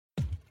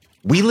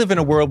We live in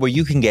a world where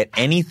you can get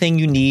anything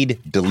you need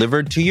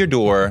delivered to your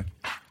door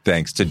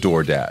thanks to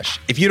DoorDash.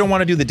 If you don't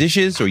want to do the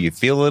dishes or you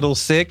feel a little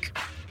sick,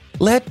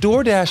 let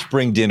DoorDash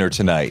bring dinner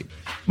tonight.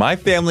 My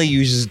family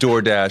uses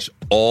DoorDash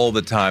all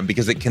the time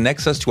because it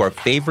connects us to our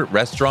favorite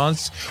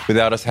restaurants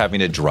without us having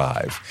to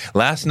drive.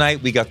 Last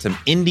night, we got some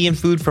Indian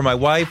food for my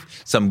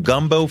wife, some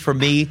gumbo for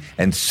me,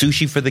 and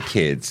sushi for the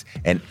kids.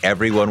 And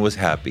everyone was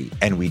happy,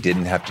 and we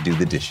didn't have to do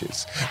the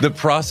dishes. The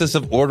process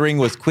of ordering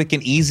was quick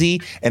and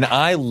easy, and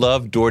I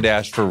love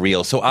DoorDash for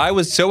real. So I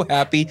was so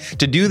happy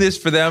to do this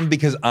for them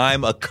because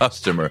I'm a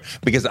customer,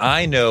 because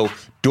I know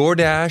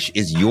DoorDash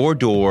is your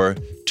door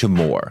to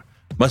more.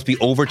 Must be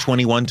over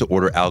 21 to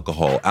order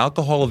alcohol.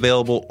 Alcohol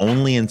available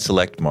only in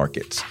select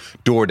markets.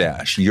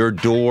 DoorDash, your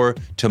door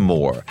to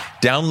more.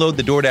 Download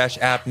the DoorDash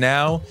app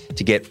now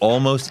to get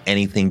almost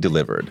anything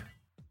delivered.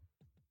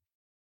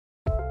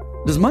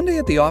 Does Monday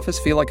at the office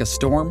feel like a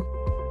storm?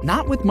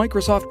 Not with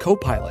Microsoft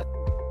Copilot.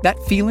 That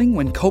feeling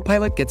when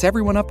Copilot gets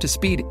everyone up to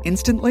speed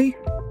instantly?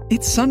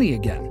 It's sunny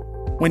again.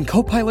 When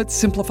Copilot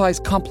simplifies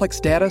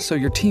complex data so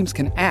your teams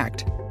can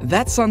act,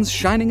 that sun's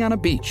shining on a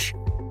beach.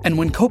 And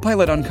when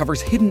Copilot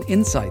uncovers hidden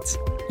insights,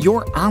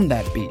 you're on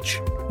that beach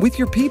with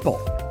your people,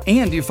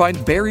 and you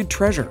find buried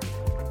treasure.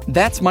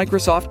 That's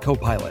Microsoft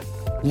Copilot.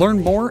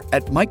 Learn more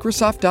at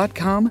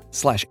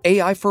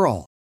Microsoft.com/AI for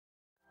all.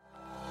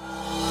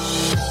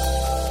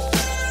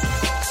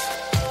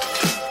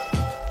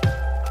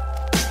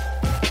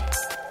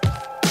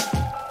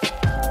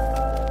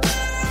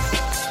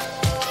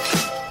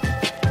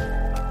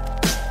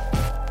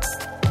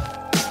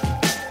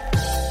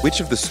 Which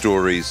of the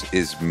stories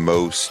is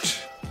most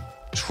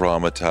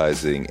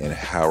traumatizing and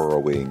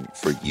harrowing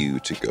for you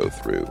to go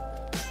through?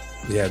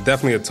 Yeah,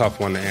 definitely a tough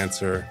one to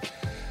answer.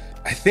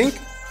 I think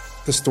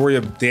the story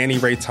of Danny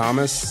Ray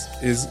Thomas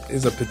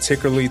is a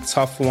particularly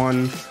tough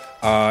one.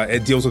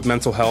 It deals with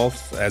mental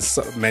health, as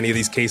many of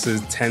these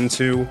cases tend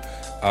to.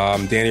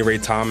 Danny Ray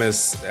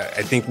Thomas,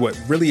 I think what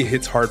really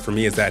hits hard for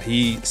me is that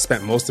he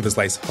spent most of his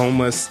life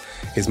homeless.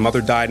 His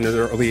mother died at an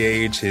early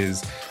age.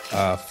 His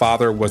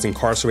father was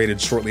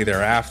incarcerated shortly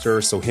thereafter.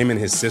 So him and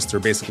his sister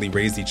basically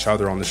raised each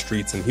other on the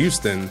streets in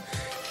Houston.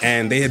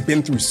 And they had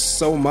been through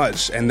so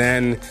much. And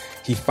then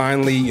he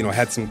finally,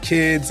 had some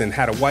kids and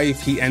had a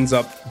wife. He ends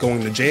up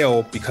going to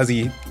jail because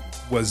he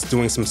was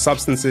doing some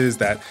substances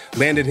that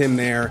landed him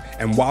there.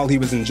 And while he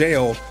was in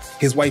jail,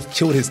 his wife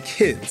killed his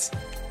kids.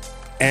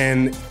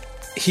 And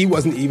he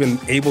wasn't even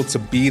able to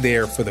be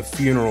there for the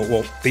funeral.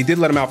 Well, they did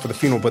let him out for the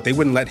funeral, but they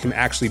wouldn't let him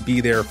actually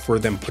be there for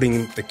them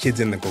putting the kids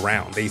in the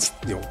ground. They,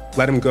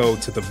 let him go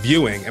to the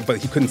viewing, but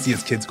he couldn't see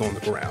his kids go in the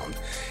ground.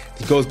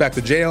 He goes back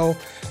to jail,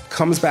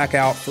 comes back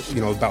out,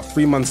 about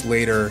 3 months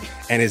later,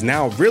 and is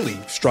now really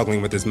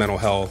struggling with his mental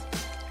health,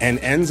 and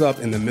ends up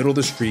in the middle of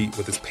the street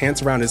with his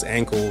pants around his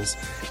ankles,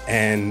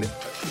 and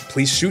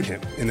police shoot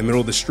him in the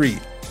middle of the street.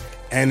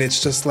 And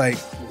it's just like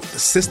the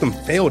system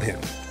failed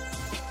him.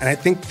 And I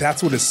think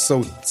that's what is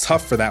so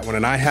tough for that one.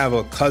 And I have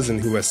a cousin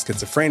who has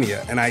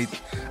schizophrenia, and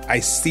I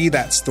see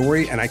that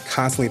story, and I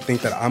constantly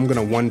think that I'm going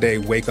to one day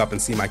wake up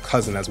and see my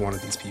cousin as one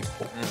of these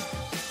people.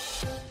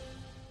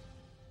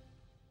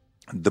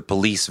 The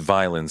police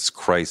violence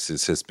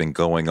crisis has been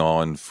going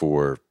on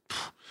for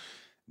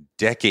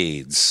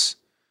decades.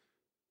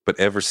 But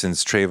ever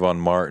since Trayvon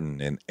Martin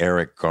and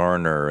Eric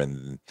Garner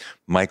and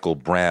Michael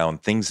Brown,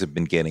 things have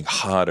been getting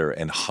hotter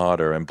and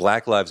hotter. And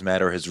Black Lives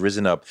Matter has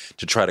risen up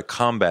to try to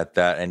combat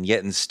that. And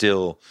yet and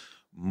still,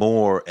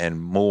 more and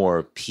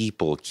more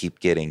people keep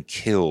getting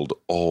killed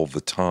all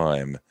the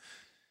time.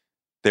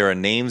 There are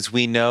names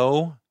we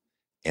know,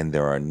 and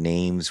there are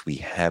names we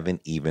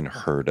haven't even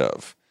heard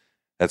of.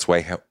 That's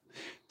why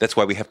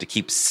we have to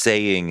keep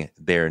saying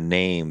their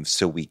names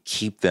so we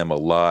keep them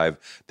alive.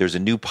 There's a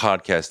new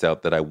podcast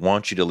out that I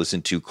want you to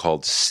listen to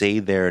called Say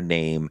Their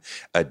Name,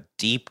 a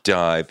deep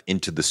dive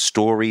into the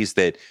stories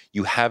that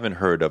you haven't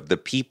heard of, the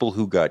people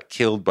who got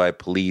killed by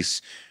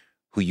police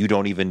who you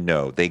don't even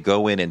know. They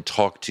go in and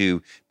talk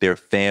to their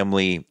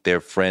family,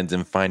 their friends,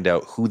 and find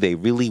out who they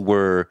really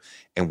were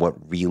and what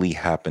really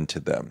happened to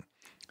them.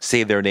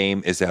 Say Their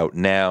Name is out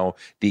now.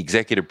 The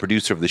executive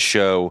producer of the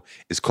show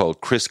is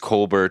called Chris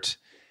Colbert,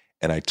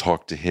 and I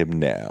talk to him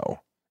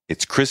now.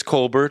 It's Chris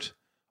Colbert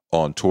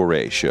on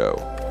Touré Show.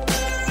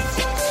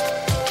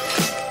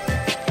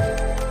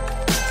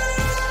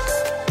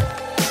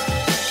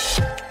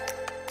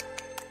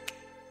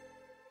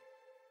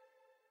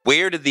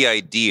 Where did the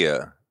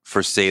idea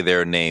for Say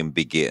Their Name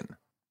begin?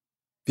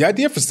 The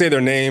idea for Say Their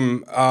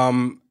Name,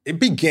 it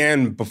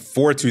began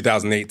before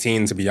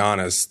 2018, to be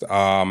honest.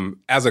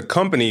 As a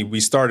company, we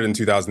started in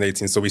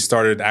 2018, so we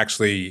started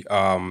actually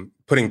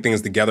putting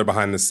things together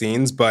behind the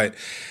scenes, but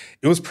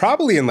it was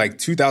probably in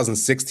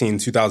 2016,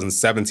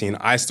 2017,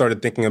 I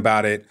started thinking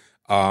about it.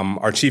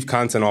 Our chief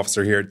content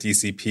officer here at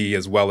DCP,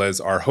 as well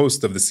as our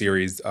host of the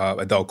series,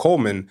 Adele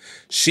Coleman,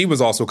 she was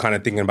also kind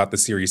of thinking about the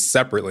series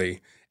separately.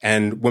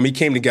 And when we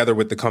came together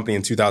with the company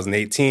in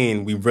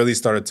 2018, we really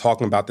started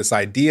talking about this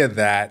idea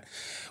that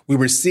we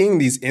were seeing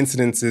these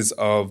incidences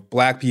of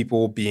Black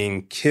people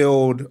being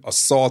killed,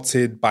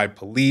 assaulted by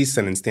police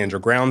and in stand your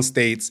ground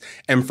states.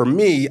 And for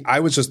me, I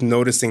was just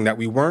noticing that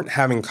we weren't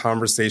having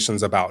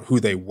conversations about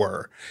who they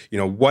were.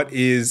 What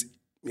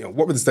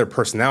was their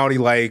personality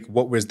like?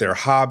 What was their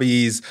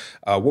hobbies?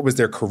 What was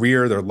their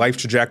career, their life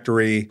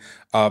trajectory?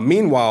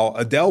 Meanwhile,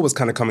 Adele was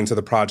kind of coming to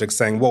the project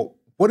saying, well,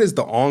 what is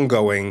the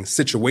ongoing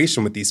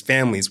situation with these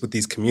families, with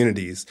these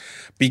communities?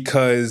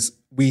 Because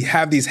we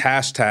have these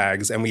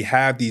hashtags and we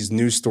have these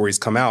news stories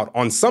come out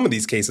on some of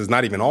these cases,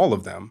 not even all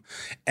of them.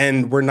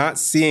 And we're not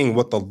seeing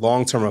what the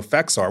long-term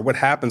effects are. What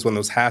happens when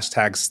those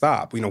hashtags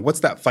stop? What's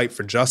that fight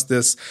for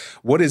justice?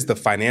 What is the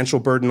financial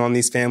burden on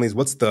these families?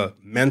 What's the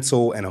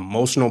mental and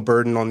emotional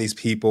burden on these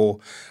people?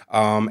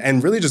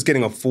 And really just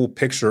getting a full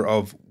picture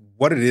of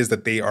what it is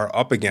that they are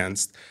up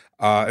against.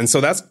 And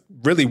so that's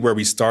really where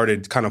we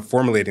started kind of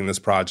formulating this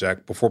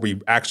project before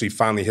we actually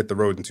finally hit the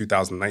road in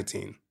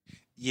 2019.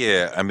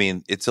 Yeah, I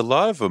mean, it's a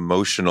lot of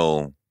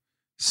emotional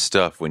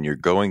stuff when you're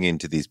going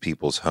into these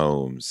people's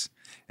homes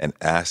and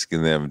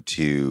asking them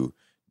to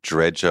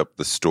dredge up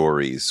the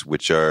stories,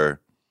 which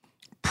are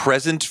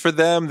present for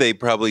them. They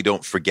probably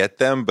don't forget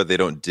them, but they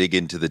don't dig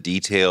into the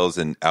details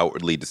and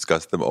outwardly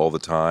discuss them all the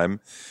time.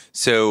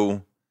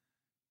 So,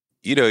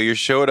 you're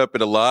showing up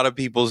in a lot of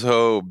people's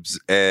homes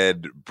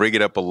and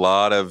bringing up a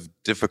lot of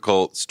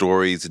difficult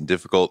stories and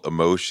difficult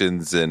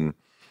emotions. And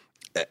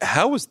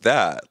how was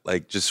that?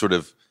 Like, just sort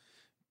of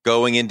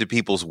going into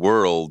people's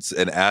worlds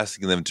and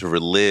asking them to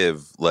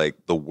relive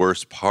like the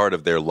worst part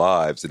of their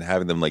lives and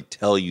having them like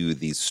tell you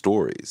these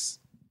stories?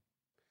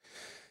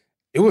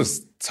 It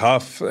was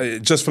tough,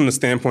 just from the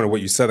standpoint of what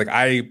you said. Like,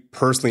 I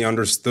personally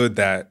understood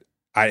that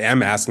I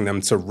am asking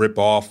them to rip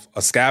off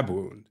a scab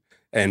wound.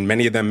 And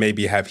many of them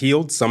maybe have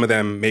healed. Some of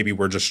them maybe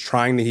were just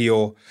trying to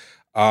heal.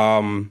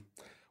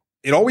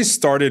 It always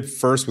started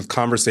first with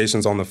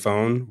conversations on the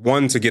phone,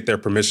 one, to get their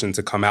permission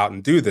to come out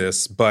and do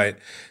this, but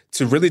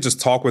to really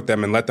just talk with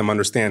them and let them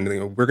understand,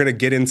 we're going to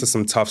get into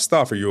some tough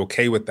stuff. Are you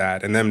okay with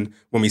that? And then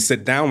when we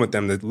sit down with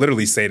them, to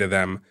literally say to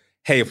them,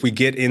 hey, if we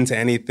get into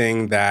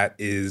anything that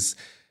is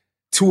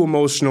too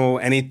emotional,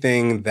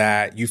 anything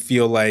that you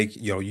feel like,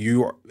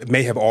 you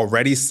may have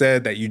already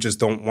said that you just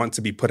don't want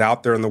to be put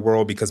out there in the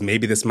world because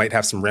maybe this might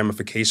have some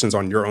ramifications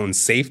on your own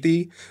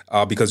safety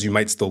because you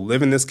might still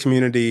live in this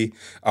community.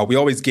 We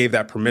always gave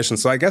that permission.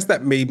 So I guess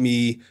that made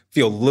me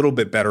feel a little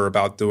bit better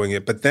about doing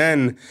it. But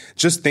then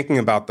just thinking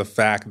about the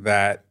fact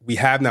that we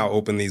have now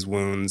opened these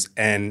wounds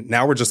and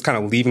now we're just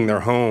kind of leaving their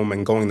home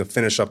and going to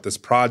finish up this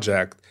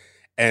project,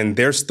 and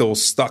they're still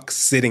stuck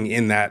sitting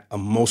in that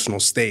emotional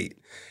state.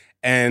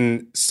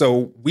 And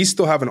so we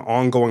still have an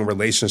ongoing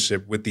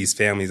relationship with these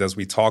families as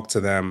we talk to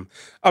them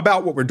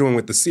about what we're doing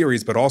with the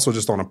series, but also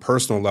just on a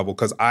personal level,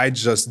 because I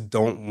just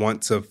don't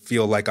want to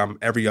feel like I'm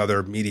every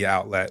other media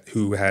outlet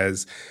who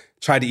has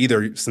tried to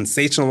either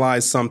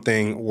sensationalize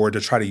something or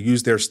to try to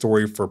use their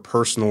story for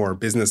personal or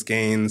business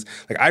gains.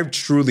 Like, I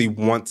truly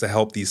want to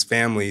help these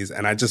families,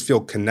 and I just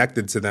feel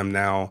connected to them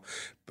now.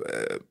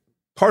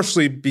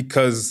 Partially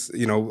because,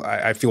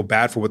 I feel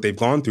bad for what they've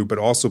gone through, but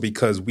also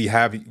because we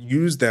have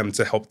used them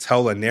to help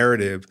tell a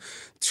narrative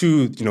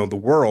to, the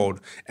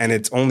world. And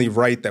it's only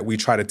right that we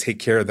try to take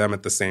care of them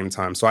at the same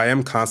time. So I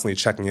am constantly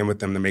checking in with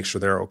them to make sure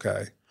they're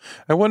okay.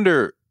 I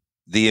wonder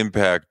the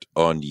impact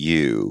on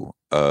you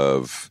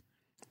of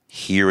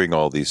hearing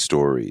all these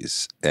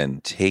stories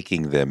and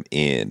taking them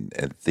in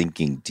and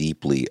thinking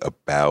deeply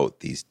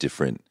about these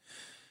different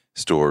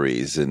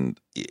stories. And,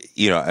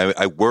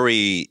 I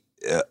worry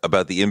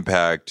about the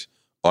impact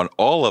on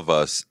all of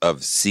us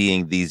of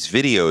seeing these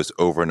videos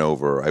over and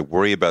over. I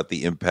worry about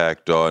the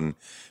impact on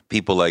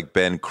people like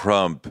Ben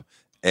Crump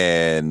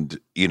and,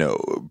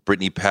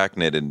 Brittany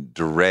Packnett and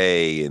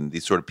DeRay and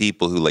these sort of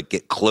people who like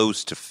get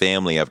close to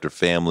family after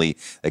family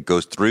that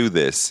goes through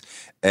this.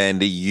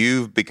 And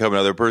you've become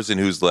another person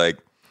who's like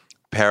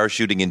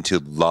parachuting into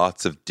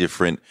lots of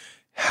different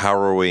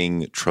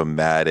harrowing,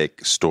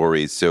 traumatic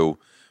stories. So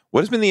what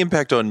has been the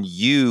impact on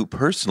you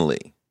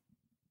personally?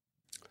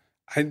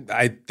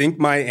 I think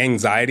my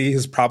anxiety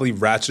has probably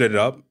ratcheted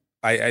up.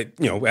 I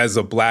as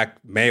a Black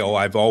male,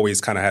 I've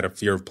always kind of had a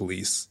fear of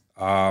police.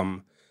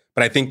 But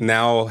I think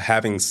now,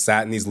 having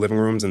sat in these living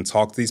rooms and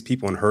talked to these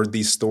people and heard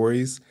these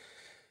stories,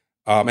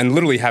 and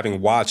literally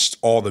having watched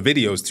all the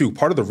videos too,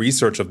 part of the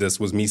research of this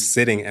was me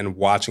sitting and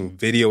watching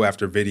video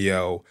after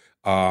video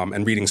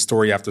and reading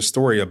story after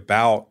story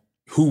about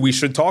who we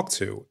should talk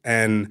to.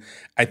 And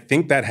I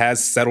think that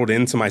has settled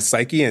into my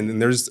psyche.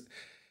 And there's,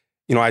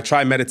 I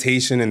try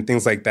meditation and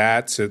things like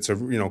that to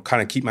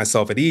kind of keep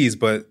myself at ease,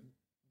 but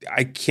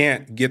I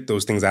can't get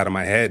those things out of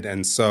my head.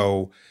 And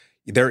so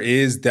there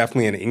is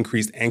definitely an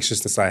increased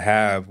anxiousness I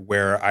have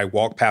where I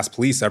walk past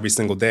police every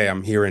single day.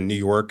 I'm here in New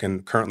York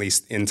and currently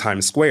in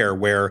Times Square,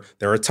 where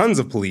there are tons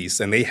of police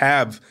and they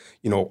have,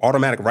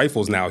 automatic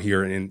rifles now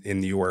here in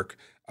New York.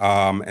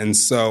 And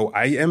so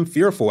I am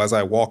fearful as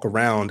I walk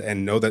around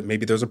and know that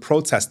maybe there's a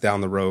protest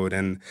down the road,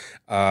 and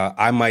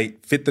I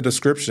might fit the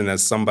description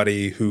as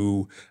somebody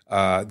who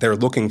they're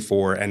looking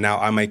for, and now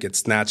I might get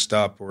snatched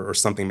up or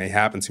something may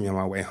happen to me on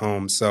my way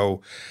home.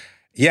 So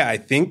yeah, I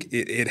think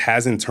it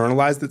has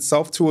internalized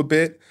itself to a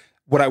bit.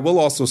 What I will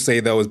also say,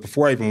 though, is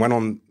before I even went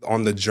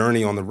on the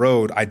journey on the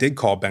road, I did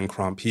call Ben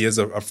Crump. He is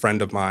a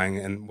friend of mine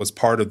and was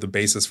part of the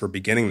basis for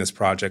beginning this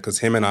project, because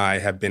him and I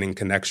have been in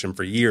connection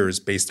for years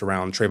based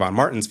around Trayvon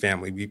Martin's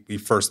family. We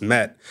first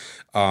met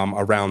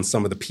around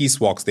some of the peace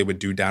walks they would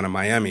do down in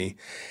Miami.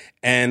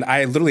 And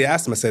I literally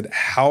asked him, I said,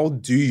 how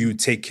do you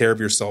take care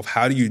of yourself?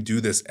 How do you do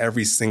this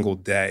every single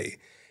day?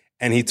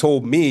 And he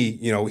told me,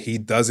 he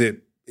does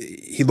it.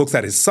 He looks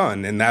at his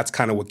son, and that's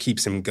kind of what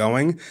keeps him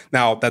going.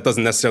 Now, that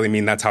doesn't necessarily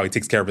mean that's how he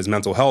takes care of his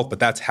mental health, but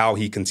that's how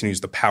he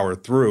continues to power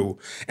through.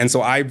 And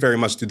so I very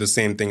much do the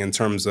same thing in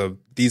terms of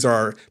these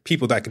are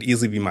people that could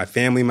easily be my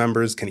family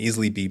members, can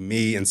easily be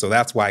me. And so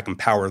that's why I can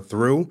power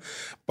through.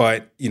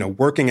 But,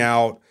 working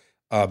out,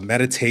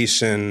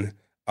 meditation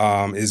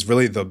is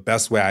really the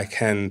best way I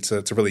can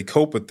to really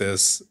cope with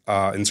this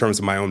in terms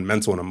of my own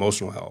mental and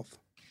emotional health.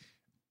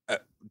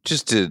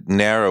 Just to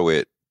narrow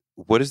it,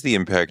 what is the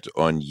impact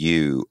on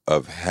you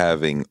of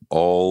having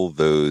all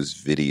those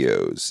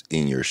videos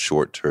in your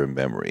short-term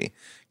memory?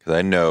 Because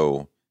I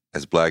know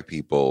as Black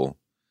people,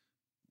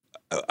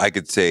 I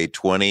could say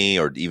 20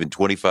 or even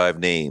 25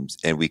 names,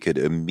 and we could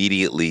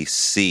immediately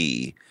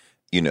see,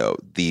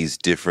 these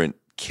different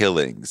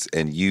killings.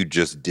 And you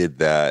just did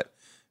that.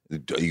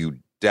 You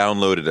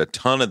downloaded a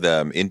ton of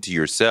them into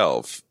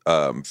yourself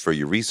for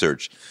your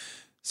research.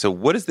 So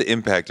what is the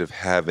impact of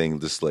having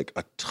just like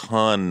a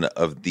ton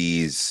of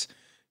these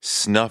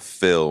snuff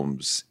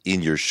films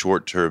in your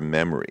short-term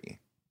memory?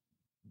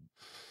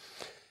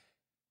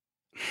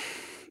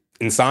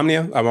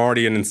 Insomnia. I'm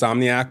already an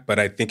insomniac, but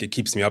I think it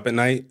keeps me up at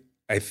night.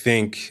 I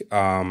think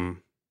I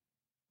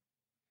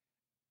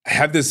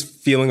have this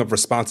feeling of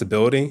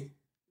responsibility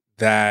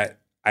that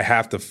I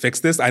have to fix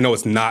this. I know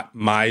it's not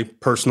my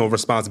personal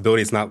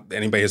responsibility. It's not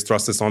anybody has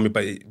thrust this on me,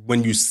 but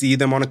when you see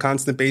them on a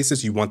constant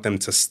basis, you want them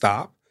to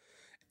stop.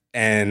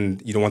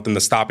 And you don't want them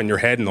to stop in your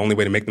head. And the only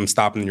way to make them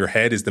stop in your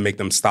head is to make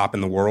them stop in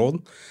the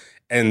world.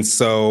 And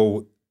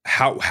so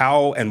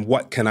how and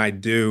what can I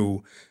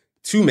do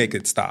to make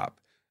it stop?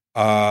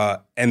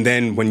 And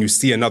then when you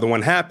see another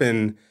one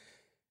happen,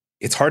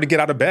 it's hard to get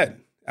out of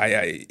bed.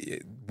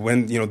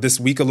 When this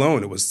week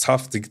alone, it was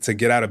tough to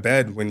get out of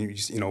bed when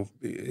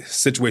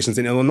situations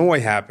in Illinois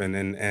happen.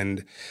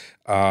 And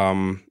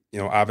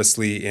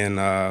obviously in,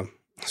 now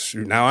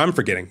I'm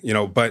forgetting,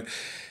 but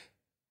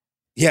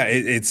yeah,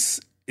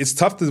 it's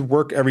tough to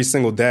work every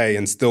single day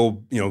and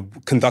still,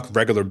 conduct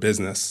regular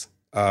business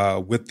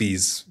with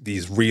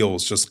these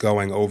reels just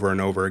going over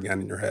and over again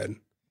in your head.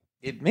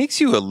 It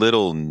makes you a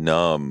little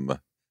numb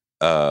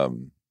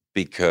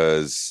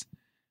because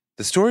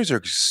the stories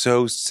are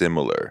so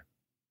similar.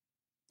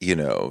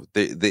 The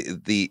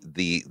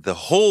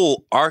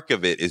whole arc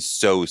of it is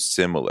so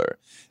similar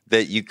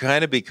that you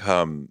kind of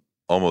become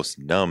almost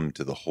numb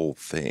to the whole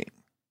thing.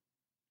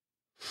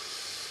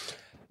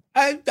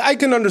 I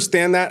can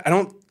understand that. I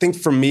don't think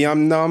for me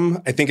I'm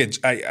numb. I think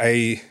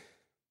I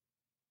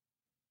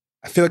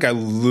feel like I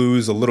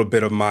lose a little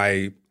bit of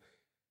my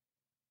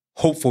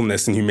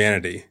hopefulness in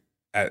humanity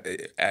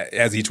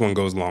as each one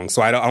goes along.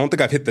 So I don't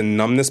think I've hit the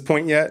numbness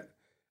point yet.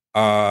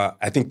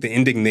 I think the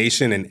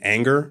indignation and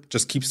anger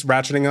just keeps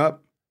ratcheting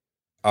up.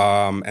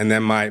 And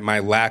then my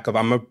lack of,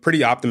 I'm a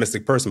pretty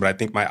optimistic person, but I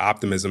think my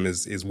optimism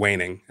is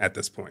waning at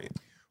this point.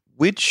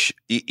 Which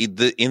in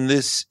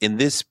this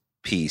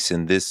piece,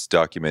 in this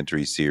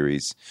documentary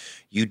series,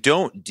 you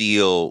don't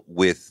deal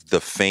with the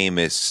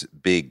famous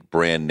big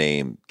brand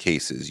name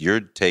cases.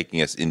 You're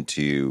taking us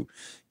into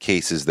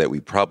cases that we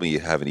probably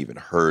haven't even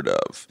heard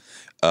of.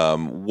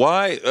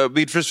 Why?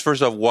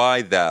 First off,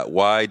 why that?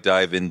 Why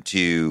dive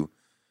into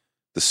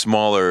the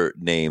smaller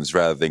names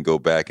rather than go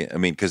back?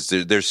 Because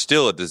there's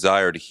still a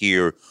desire to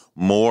hear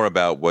more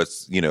about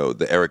what's,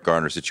 the Eric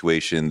Garner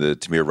situation, the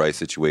Tamir Rice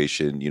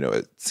situation,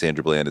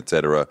 Sandra Bland, et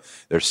cetera.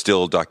 There's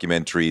still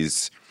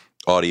documentaries,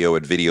 audio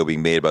and video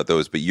being made about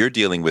those, but you're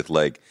dealing with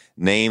like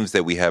names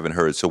that we haven't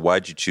heard. So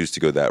why'd you choose to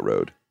go that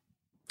road?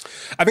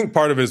 I think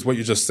part of it is what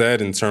you just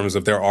said in terms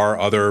of there are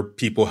other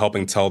people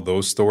helping tell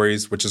those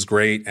stories, which is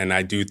great. And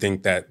I do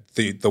think that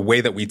the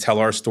way that we tell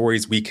our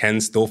stories, we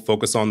can still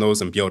focus on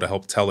those and be able to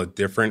help tell a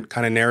different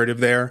kind of narrative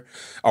there,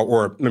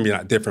 or maybe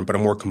not different, but a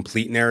more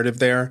complete narrative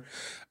there.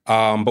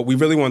 But we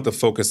really want to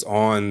focus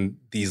on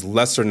these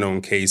lesser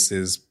known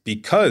cases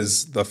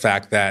because the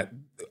fact that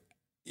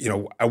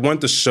I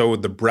want to show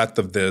the breadth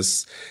of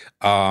this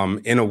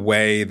in a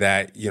way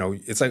that,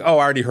 it's like, oh,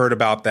 I already heard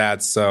about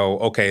that. So,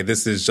 okay,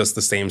 this is just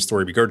the same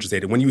story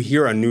regurgitated. When you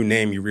hear a new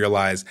name, you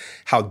realize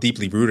how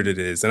deeply rooted it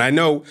is. And I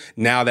know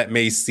now that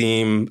may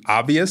seem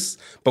obvious,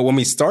 but when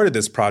we started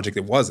this project,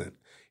 it wasn't.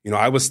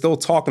 I was still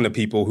talking to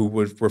people who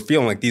were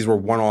feeling like these were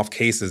one-off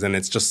cases and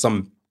it's just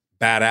some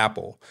bad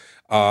apple.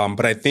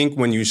 But I think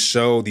when you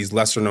show these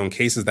lesser known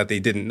cases that they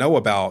didn't know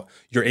about,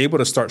 you're able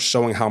to start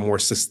showing how more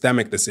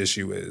systemic this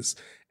issue is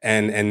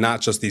and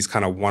not just these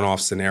kind of one-off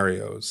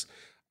scenarios.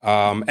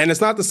 And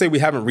it's not to say we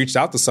haven't reached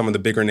out to some of the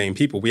bigger name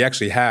people. We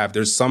actually have.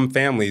 There's some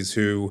families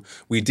who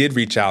we did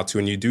reach out to,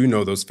 and you do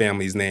know those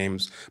families'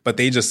 names, but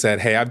they just said,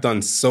 hey, I've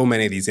done so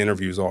many of these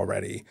interviews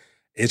already.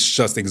 It's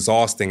just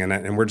exhausting,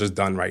 and we're just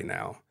done right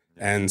now.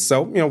 And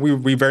so,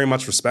 we very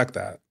much respect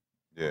that.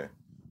 Yeah.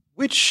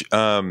 Which,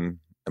 I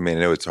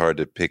know it's hard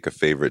to pick a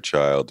favorite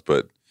child,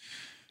 but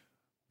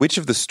which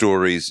of the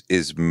stories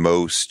is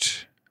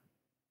most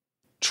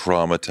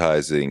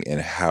traumatizing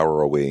and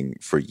harrowing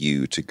for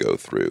you to go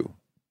through?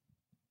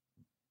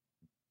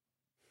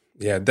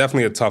 Yeah,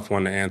 definitely a tough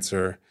one to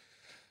answer.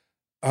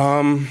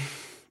 I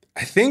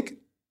think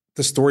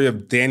the story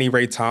of Danny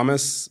Ray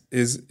Thomas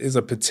is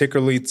a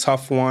particularly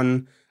tough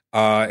one.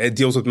 It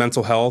deals with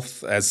mental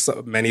health, as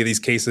many of these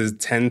cases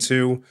tend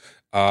to.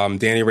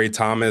 Danny Ray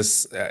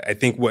Thomas, I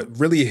think what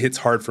really hits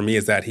hard for me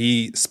is that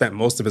he spent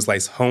most of his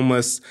life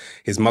homeless.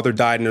 His mother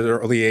died at an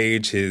early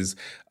age. His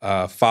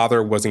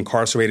father was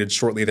incarcerated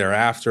shortly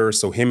thereafter.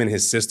 So him and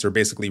his sister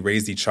basically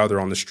raised each other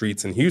on the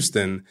streets in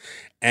Houston.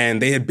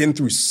 And they had been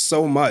through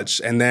so much.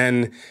 And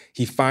then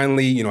he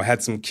finally,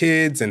 had some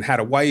kids and had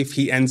a wife.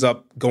 He ends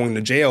up going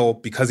to jail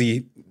because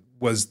he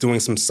was doing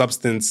some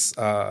substances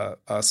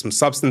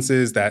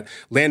that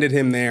landed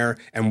him there.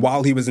 And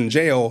while he was in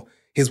jail,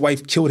 his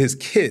wife killed his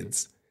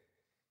kids,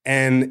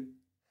 and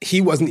he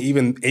wasn't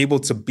even able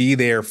to be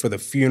there for the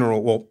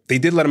funeral. Well, they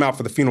did let him out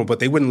for the funeral, but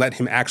they wouldn't let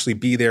him actually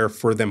be there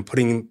for them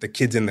putting the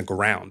kids in the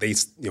ground. They,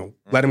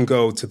 let him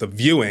go to the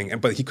viewing,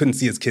 but he couldn't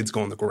see his kids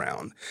go in the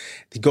ground.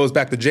 He goes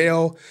back to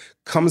jail,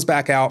 comes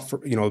back out for,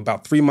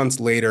 about 3 months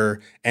later,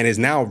 and is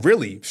now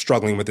really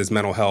struggling with his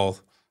mental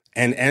health,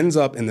 and ends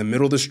up in the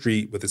middle of the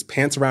street with his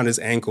pants around his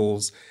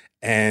ankles,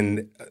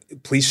 and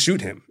police shoot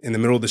him in the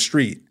middle of the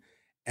street.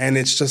 And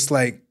it's just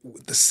like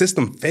the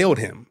system failed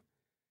him.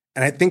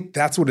 And I think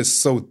that's what is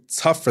so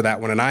tough for that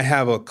one. And I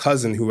have a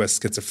cousin who has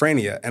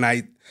schizophrenia, and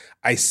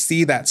I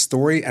see that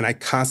story, and I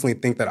constantly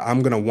think that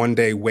I'm going to one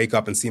day wake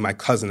up and see my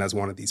cousin as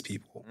one of these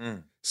people.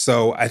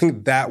 So I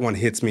think that one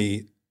hits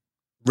me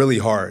really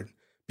hard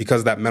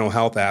because of that mental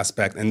health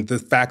aspect and the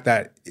fact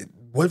that it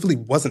really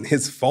wasn't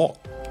his fault.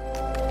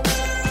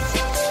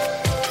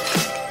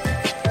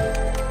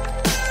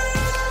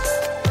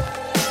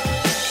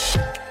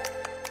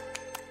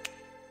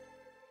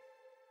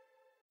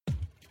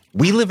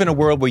 We live in a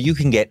world where you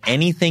can get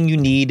anything you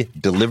need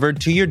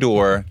delivered to your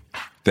door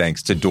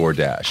thanks to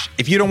DoorDash.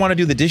 If you don't want to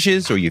do the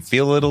dishes or you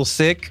feel a little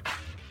sick,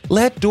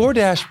 let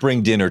DoorDash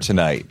bring dinner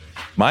tonight.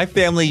 My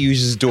family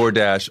uses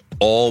DoorDash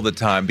all the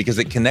time because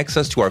it connects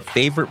us to our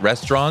favorite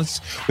restaurants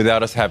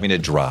without us having to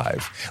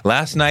drive.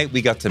 Last night,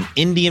 we got some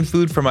Indian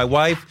food for my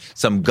wife,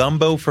 some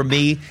gumbo for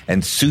me,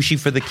 and sushi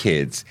for the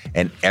kids.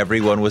 And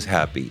everyone was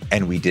happy,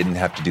 and we didn't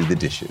have to do the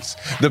dishes.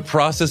 The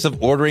process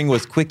of ordering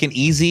was quick and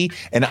easy,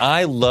 and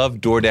I love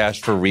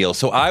DoorDash for real.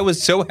 So I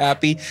was so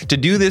happy to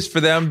do this for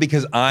them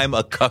because I'm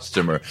a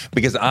customer,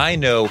 because I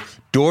know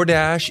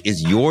DoorDash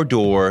is your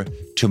door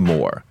to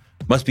more.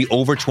 Must be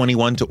over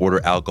 21 to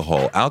order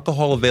alcohol.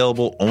 Alcohol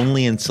available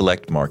only in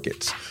select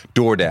markets.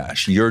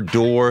 DoorDash, your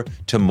door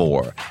to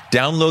more.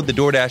 Download the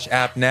DoorDash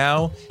app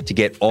now to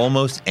get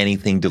almost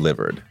anything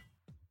delivered.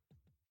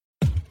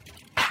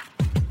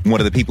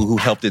 One of the people who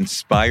helped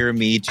inspire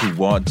me to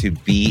want to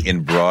be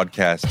in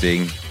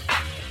broadcasting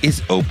is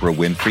Oprah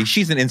Winfrey.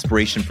 She's an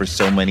inspiration for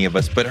so many of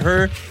us, but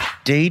her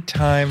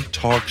daytime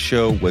talk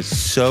show was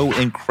so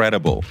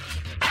incredible.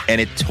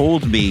 And it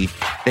told me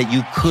that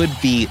you could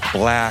be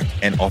Black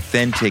and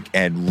authentic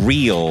and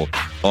real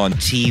on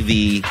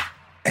TV,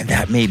 and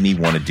that made me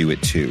want to do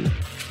it too.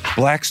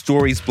 Black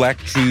Stories, Black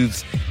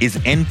Truths is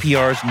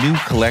NPR's new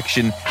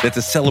collection that's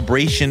a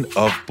celebration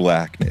of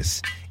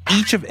Blackness.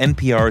 Each of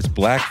NPR's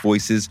Black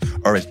voices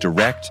are as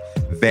direct,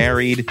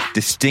 varied,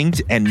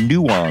 distinct, and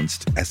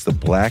nuanced as the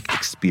Black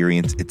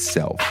experience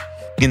itself.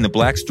 In the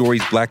Black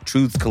Stories, Black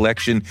Truths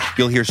collection,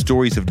 you'll hear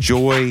stories of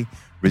joy,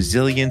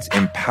 resilience,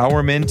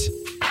 empowerment,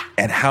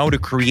 and how to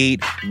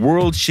create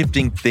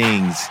world-shifting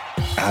things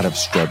out of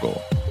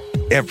struggle.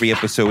 Every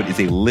episode is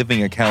a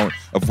living account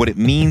of what it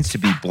means to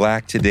be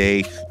Black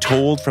today,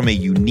 told from a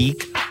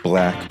unique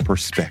Black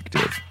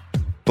perspective.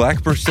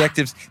 Black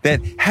perspectives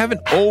that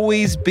haven't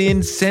always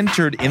been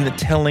centered in the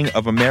telling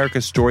of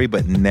America's story,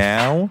 but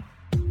now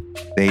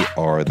they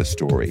are the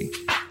story.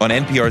 On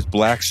NPR's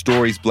Black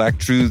Stories, Black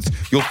Truths,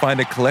 you'll find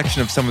a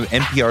collection of some of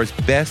NPR's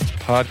best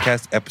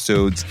podcast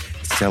episodes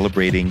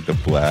celebrating the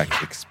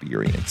Black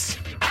experience.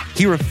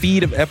 Hear a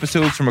feed of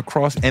episodes from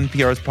across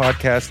NPR's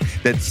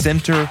podcasts that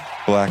center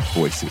Black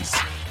voices.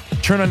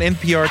 Turn on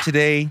NPR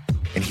today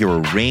and hear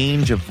a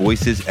range of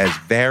voices as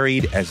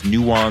varied, as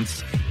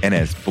nuanced, and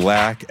as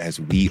Black as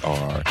we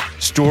are.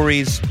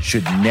 Stories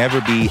should never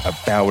be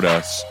about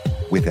us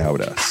without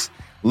us.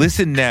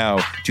 Listen now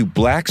to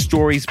Black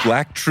Stories,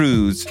 Black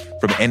Truths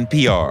from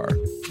NPR,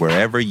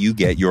 wherever you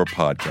get your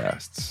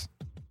podcasts.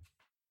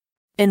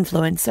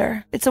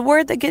 Influencer. It's a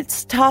word that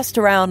gets tossed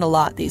around a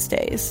lot these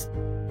days.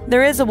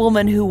 There is a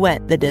woman who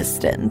went the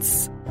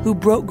distance, who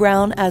broke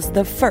ground as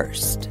the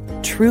first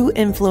true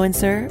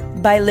influencer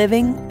by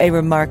living a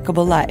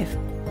remarkable life.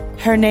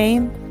 Her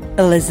name,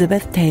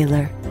 Elizabeth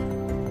Taylor.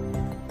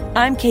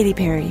 I'm Katy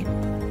Perry.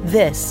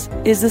 This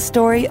is the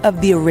story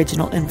of the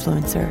original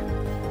influencer.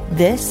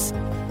 This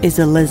is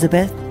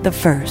Elizabeth the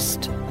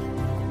First.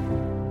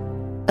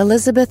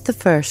 Elizabeth the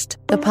First,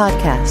 the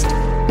podcast,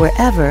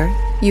 wherever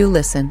you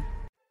listen.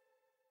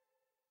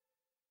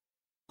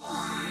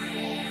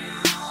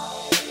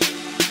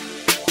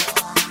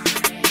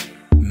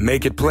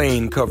 Make It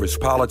Plain covers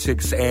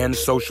politics and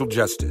social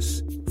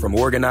justice. From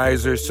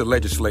organizers to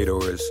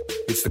legislators,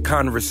 it's the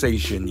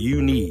conversation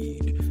you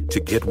need to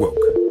get woke.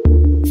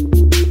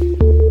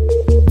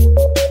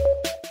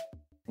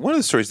 One of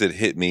the stories that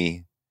hit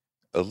me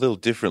a little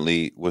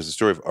differently was the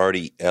story of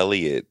Artie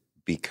Elliott,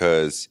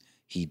 because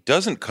he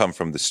doesn't come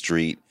from the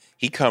street.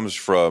 He comes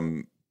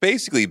from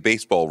basically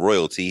baseball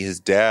royalty. His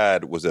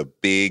dad was a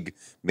big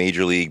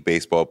Major League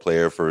Baseball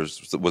player for,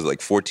 was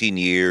like 14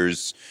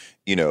 years.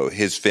 You know,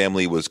 his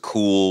family was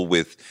cool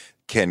with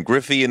Ken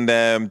Griffey and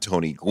them,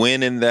 Tony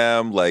Gwynn and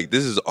them. Like,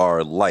 this is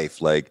our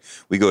life. Like,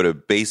 we go to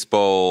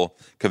baseball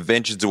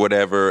conventions or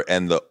whatever,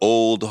 and the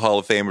old Hall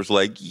of Famers are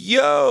like,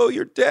 yo,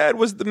 your dad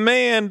was the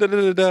man,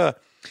 da-da-da-da.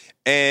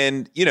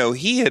 And, you know,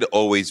 he had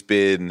always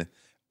been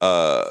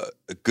a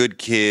good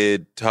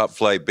kid, top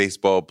flight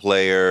baseball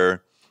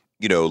player,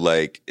 you know,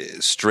 like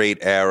straight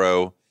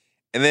arrow.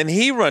 And then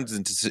he runs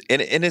into,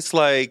 and it's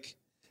like,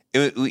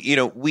 you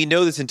know, we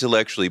know this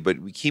intellectually, but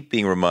we keep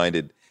being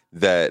reminded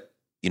that,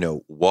 you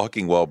know,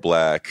 walking while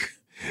black,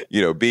 you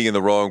know, being in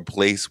the wrong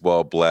place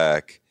while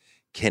black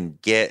can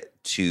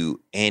get to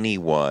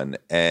anyone.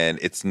 And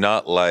it's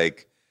not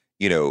like,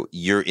 you know,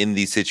 you're in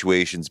these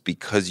situations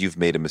because you've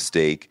made a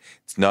mistake.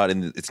 It's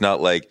not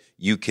like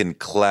you can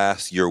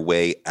class your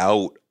way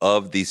out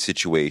of these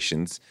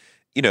situations.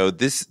 You know,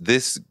 this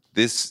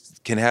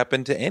can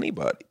happen to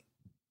anybody.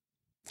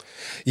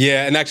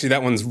 Yeah, and actually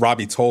that one's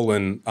Robbie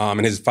Tolan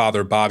and his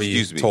father, Bobby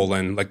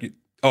Tolan. Like,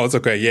 oh, it's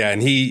okay. Yeah,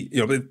 and he,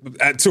 you know,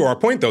 to our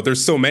point though,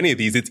 there's so many of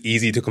these, it's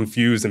easy to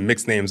confuse and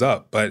mix names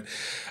up. But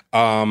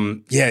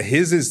yeah,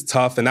 his is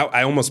tough, and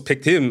I almost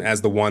picked him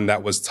as the one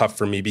that was tough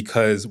for me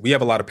because we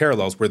have a lot of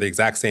parallels. We're the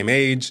exact same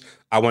age.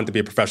 I wanted to be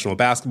a professional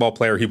basketball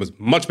player. He was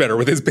much better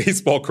with his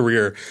baseball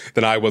career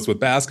than I was with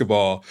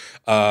basketball.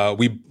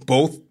 We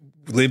both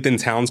lived in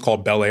towns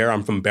called Bel Air.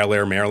 I'm from Bel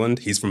Air, Maryland.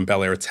 He's from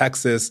Bel Air,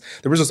 Texas.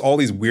 There was just all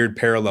these weird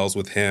parallels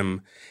with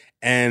him.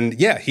 And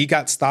yeah, he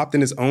got stopped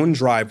in his own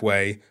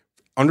driveway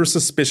under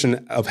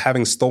suspicion of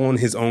having stolen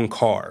his own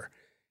car.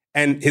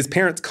 And his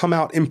parents come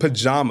out in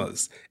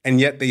pajamas,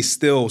 and yet they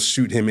still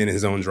shoot him in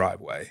his own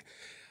driveway.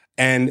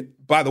 And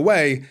by the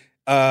way,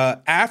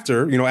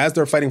 after, you know, as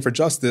they're fighting for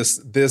justice,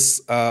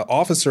 this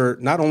officer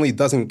not only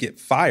doesn't get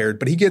fired,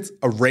 but he gets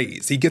a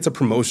raise. He gets a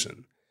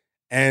promotion.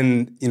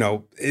 And, you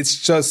know, it's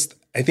just,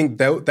 I think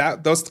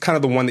that's kind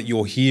of the one that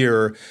you'll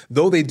hear.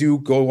 Though they do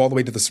go all the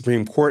way to the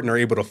Supreme Court and are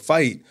able to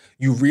fight,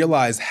 you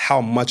realize how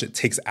much it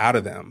takes out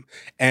of them.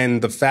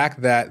 And the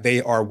fact that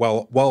they are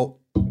well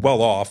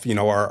off, you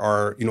know,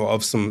 are you know,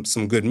 of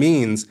some good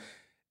means,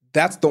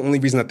 that's the only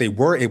reason that they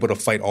were able to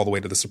fight all the way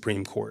to the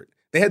Supreme Court.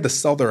 They had to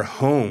sell their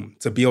home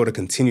to be able to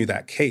continue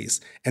that case.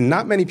 And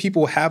not many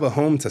people have a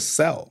home to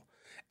sell.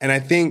 And I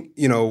think,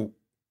 you know,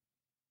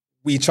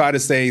 we try to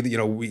say that, you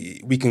know,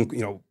 we can,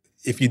 you know,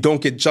 if you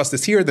don't get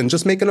justice here, then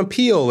just make an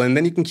appeal and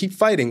then you can keep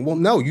fighting. Well,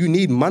 no, you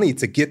need money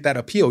to get that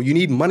appeal. You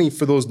need money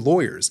for those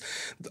lawyers.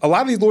 A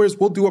lot of these lawyers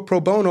will do it pro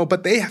bono,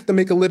 but they have to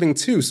make a living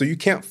too. So you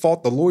can't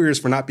fault the lawyers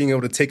for not being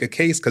able to take a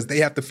case because they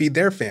have to feed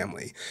their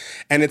family.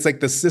 And it's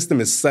like the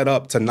system is set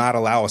up to not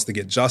allow us to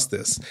get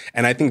justice.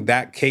 And I think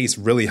that case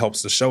really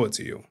helps to show it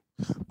to you.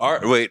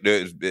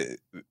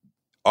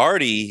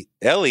 Artie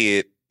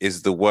Elliott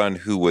is the one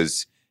who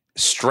was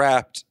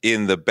strapped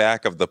in the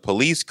back of the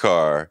police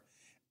car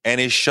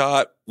and is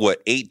shot,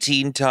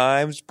 18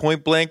 times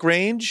point blank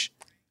range?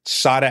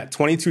 Shot at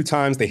 22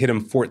 times. They hit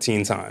him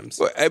 14 times.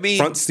 I mean,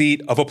 front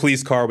seat of a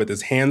police car with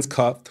his hands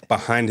cuffed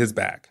behind his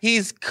back.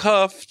 He's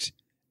cuffed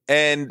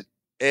and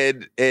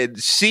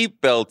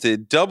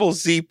seatbelted, double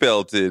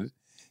seatbelted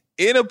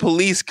in a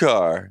police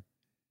car.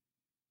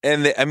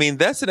 And I mean,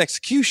 that's an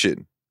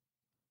execution.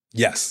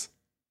 Yes.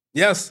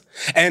 Yes.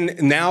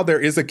 And now there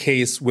is a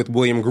case with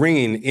William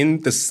Green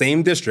in the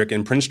same district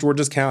in Prince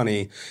George's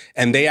County,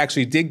 and they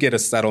actually did get a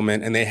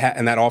settlement, and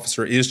and that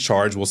officer is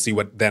charged. We'll see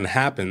what then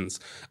happens.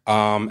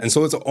 And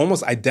so it's an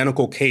almost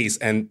identical case.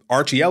 And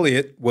Archie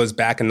Elliott was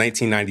back in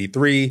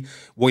 1993.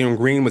 William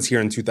Green was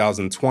here in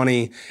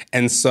 2020.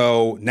 And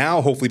so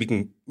now hopefully we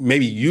can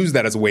maybe use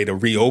that as a way to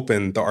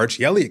reopen the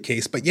Archie Elliott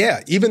case. But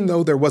yeah, even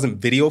though there wasn't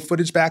video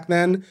footage back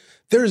then,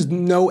 there's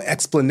no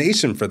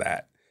explanation for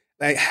that.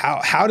 Like,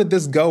 how did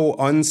this go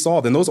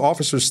unsolved? And those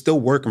officers still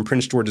work in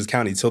Prince George's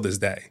County till this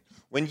day.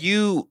 When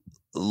you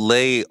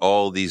lay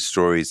all these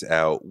stories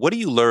out, what do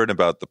you learn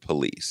about the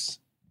police?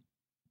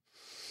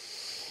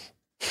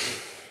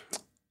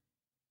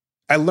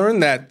 I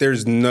learned that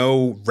there's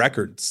no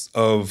records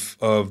of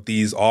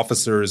these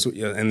officers,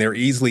 and they're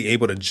easily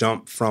able to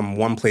jump from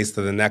one place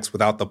to the next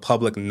without the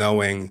public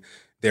knowing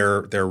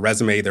their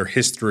resume, their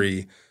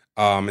history,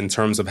 in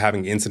terms of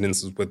having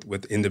incidences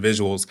with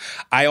individuals.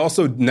 I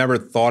also never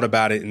thought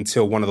about it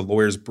until one of the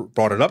lawyers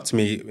brought it up to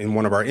me in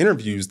one of our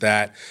interviews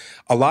that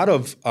a lot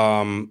of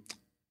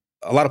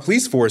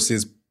police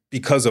forces,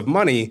 because of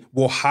money,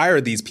 will hire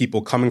these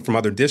people coming from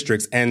other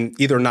districts and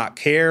either not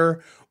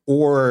care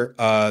or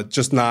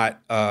just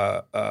not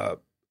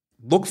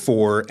look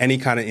for any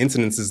kind of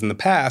incidences in the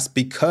past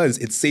because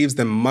it saves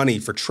them money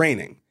for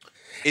training.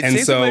 It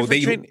saves them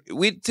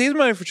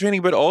money for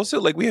training, but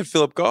also like we had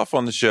Philip Goff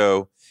on the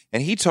show,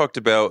 and he talked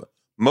about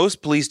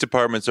most police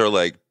departments are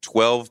like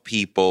 12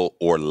 people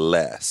or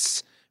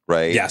less,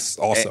 right? Yes,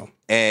 also.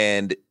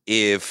 And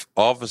if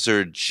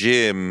Officer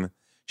Jim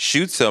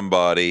shoots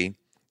somebody,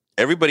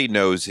 everybody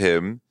knows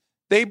him.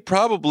 They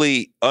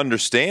probably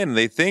understand.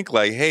 They think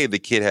like, hey, the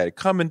kid had it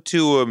coming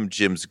to him.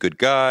 Jim's a good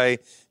guy.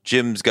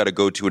 Jim's got to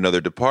go to another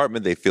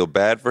department. They feel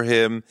bad for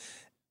him.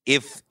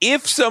 If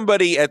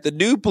somebody at the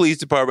new police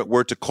department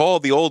were to call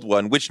the old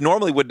one, which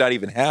normally would not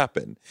even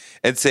happen,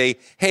 and say,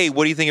 hey,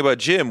 what do you think about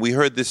Jim? We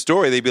heard this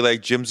story. They'd be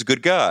like, Jim's a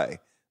good guy.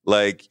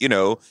 Like, you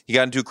know, he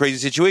got into a crazy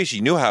situation.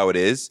 You knew how it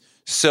is.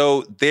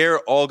 So they're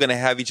all going to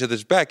have each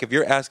other's back. If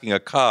you're asking a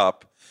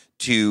cop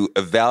to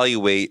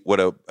evaluate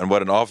what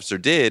an officer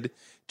did,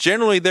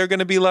 generally they're going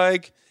to be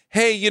like,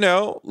 hey,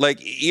 either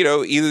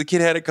the kid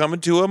had it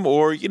coming to him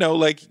or, you know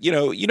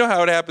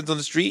how it happens on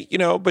the street,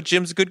 but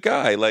Jim's a good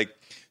guy. Like,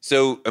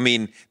 so, I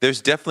mean,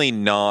 there's definitely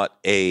not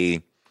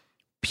a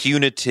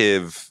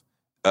punitive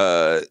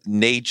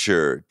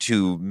nature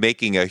to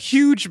making a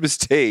huge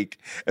mistake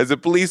as a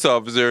police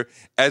officer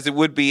as it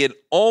would be in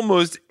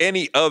almost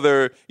any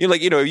other,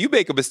 if you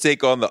make a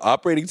mistake on the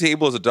operating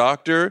table as a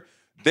doctor,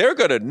 they're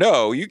going to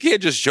know. You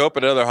can't just show up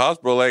at another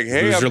hospital like,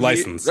 hey, lose your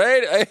license.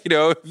 Right?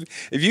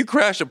 If you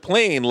crash a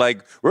plane,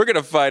 like, we're going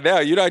to find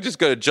out. You're not just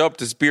going to jump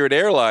to Spirit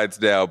Airlines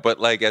now. But,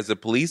 like, as a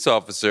police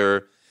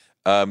officer,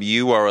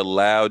 you are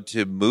allowed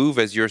to move,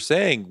 as you're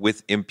saying,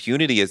 with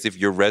impunity as if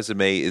your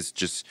resume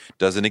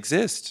doesn't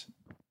exist.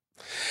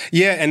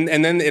 Yeah,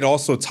 and then it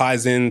also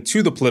ties in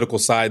to the political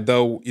side,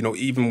 though,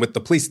 even with the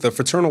police. The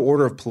Fraternal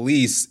Order of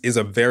Police is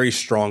a very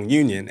strong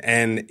union,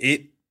 and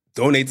it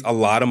donates a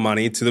lot of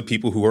money to the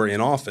people who are in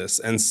office.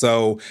 And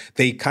so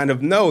they kind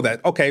of know that,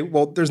 okay,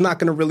 well, there's not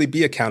going to really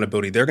be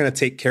accountability. They're going to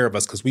take care of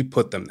us because we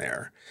put them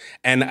there.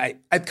 And I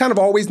kind of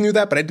always knew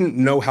that, but I didn't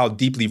know how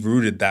deeply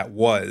rooted that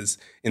was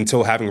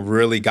until having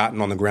really gotten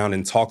on the ground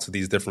and talked to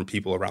these different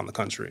people around the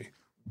country.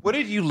 What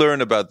did you learn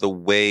about the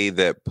way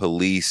that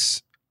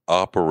police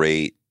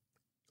operate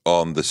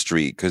on the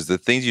street? Because the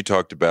things you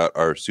talked about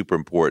are super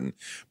important,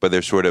 but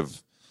they're sort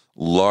of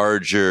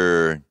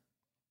larger,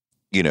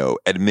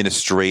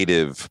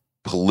 administrative,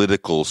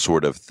 political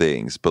sort of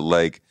things. But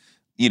like,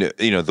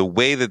 the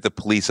way that the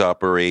police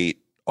operate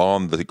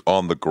on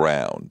the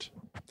ground.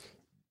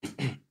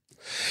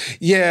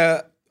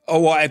 Yeah. Oh,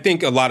 well, I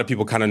think a lot of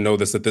people kind of know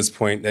this at this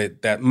point,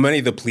 that many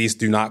of the police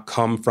do not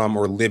come from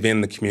or live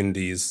in the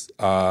communities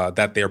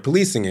that they're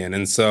policing in.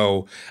 And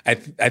so I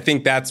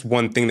think that's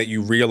one thing that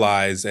you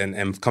realize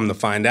and come to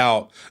find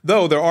out,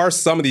 though there are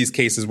some of these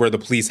cases where the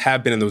police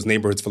have been in those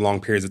neighborhoods for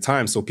long periods of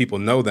time, so people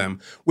know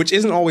them, which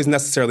isn't always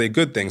necessarily a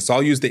good thing. So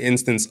I'll use the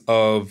instance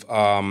of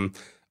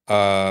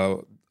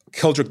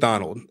Keldrick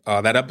Donald.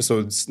 That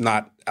episode's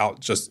not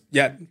out just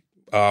yet.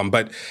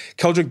 But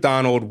Keldrick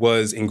Donald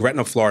was in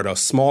Gretna, Florida, a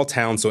small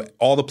town. So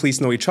all the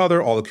police know each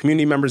other, all the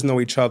community members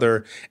know each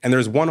other. And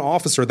there's one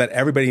officer that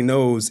everybody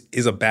knows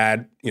is a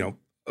bad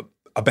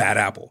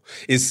apple,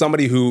 is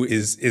somebody who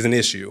is an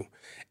issue.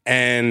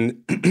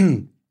 And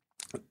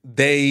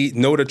they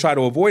know to try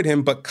to avoid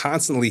him, but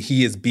constantly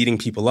he is beating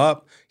people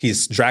up. He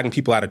is dragging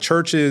people out of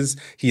churches.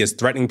 He is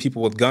threatening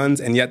people with guns.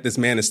 And yet this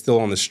man is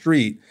still on the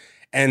street.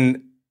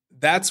 And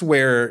that's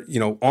where,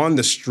 on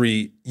the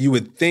street, you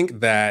would think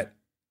that,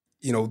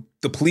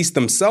 the police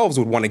themselves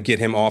would want to get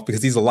him off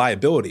because he's a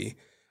liability.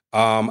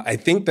 I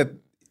think that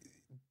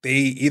they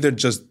either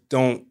just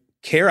don't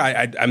care.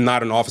 I'm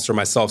not an officer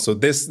myself, so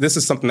this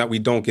is something that we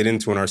don't get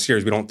into in our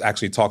series. We don't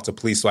actually talk to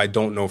police, so I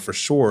don't know for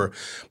sure.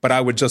 But I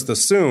would just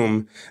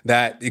assume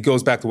that it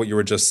goes back to what you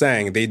were just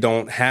saying. They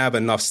don't have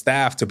enough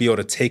staff to be able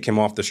to take him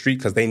off the street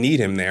because they need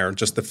him there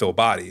just to fill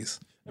bodies.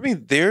 I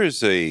mean,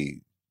 there's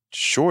a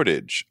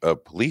shortage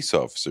of police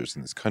officers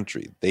in this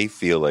country. They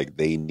feel like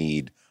they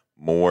need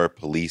more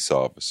police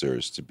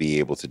officers to be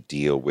able to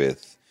deal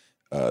with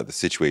the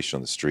situation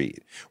on the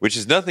street, which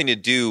has nothing to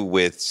do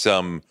with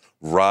some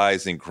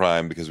rise in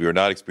crime, because we are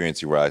not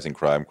experiencing rise in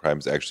crime. Crime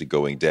is actually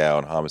going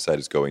down. Homicide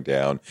is going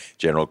down.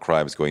 General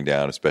crime is going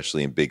down,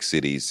 especially in big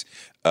cities.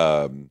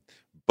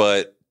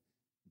 But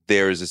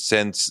there is a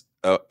sense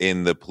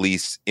in the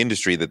police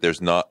industry that there's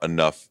not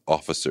enough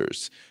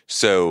officers.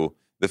 So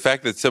the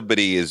fact that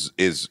somebody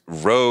is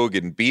rogue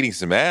and beating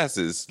some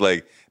asses,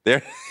 like,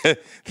 they're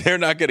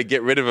not going to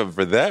get rid of him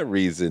for that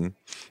reason.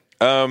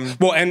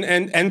 Well,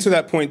 and to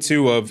that point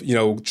too of,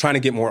 trying to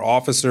get more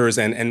officers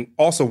and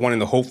also wanting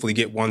to hopefully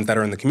get ones that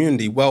are in the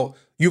community. Well,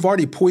 you've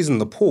already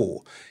poisoned the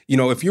pool.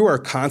 If you are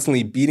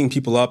constantly beating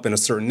people up in a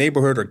certain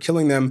neighborhood or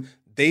killing them,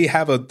 they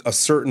have a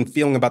certain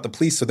feeling about the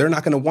police, so they're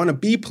not going to want to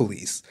be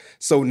police.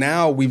 So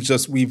now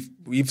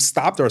we've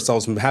stopped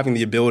ourselves from having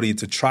the ability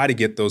to try to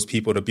get those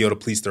people to be able to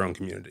police their own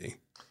community.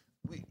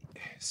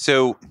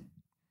 So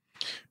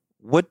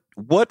what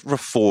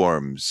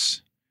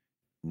reforms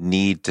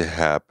need to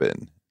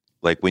happen?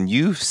 Like when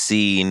you've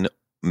seen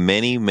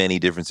many, many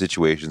different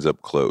situations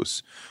up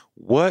close,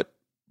 what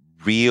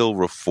real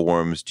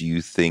reforms do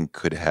you think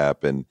could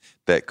happen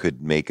that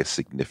could make a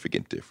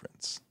significant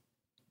difference?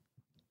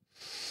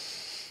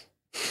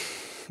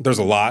 There's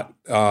a lot.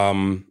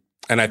 And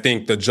I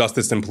think the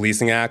Justice and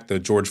Policing Act, the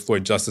George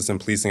Floyd Justice and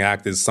Policing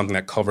Act, is something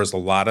that covers a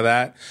lot of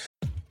that.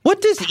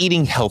 What does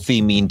eating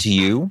healthy mean to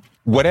you?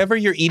 Whatever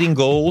your eating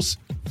goals,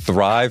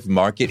 Thrive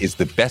Market is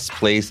the best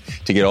place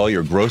to get all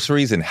your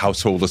groceries and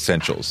household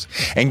essentials.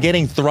 And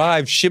getting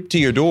Thrive shipped to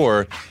your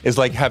door is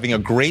like having a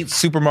great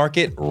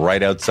supermarket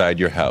right outside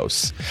your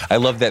house. I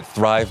love that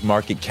Thrive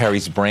Market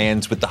carries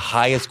brands with the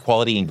highest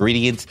quality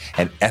ingredients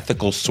and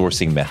ethical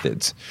sourcing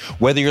methods.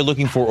 Whether you're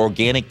looking for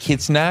organic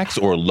kid snacks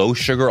or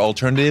low-sugar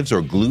alternatives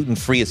or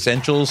gluten-free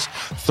essentials,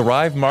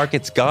 Thrive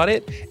Market's got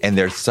it, and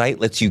their site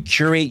lets you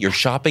curate your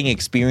shopping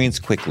experience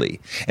quickly.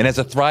 And as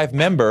a Thrive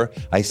member,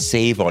 I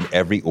save on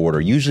every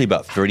order, usually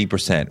about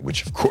 30%,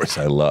 which of course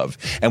I love.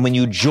 And when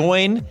you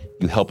join,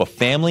 you help a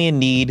family in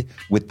need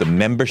with the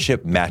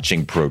membership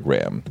matching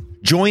program.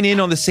 Join in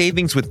on the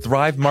savings with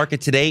Thrive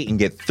Market today and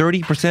get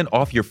 30%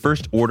 off your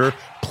first order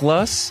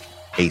plus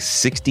a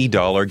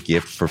 $60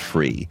 gift for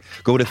free.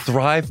 Go to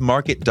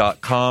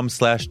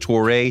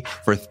thrivemarket.com/Toure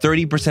for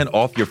 30%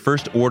 off your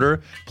first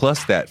order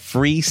plus that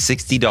free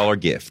 $60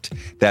 gift.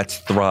 That's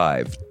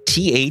Thrive,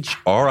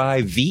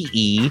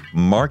 THRIVE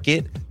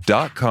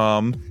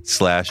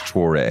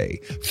market.com/Toure.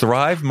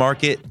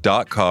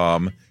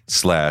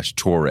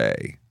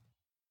 thrivemarket.com/Toure.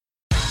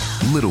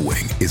 Little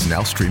Wing is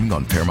now streaming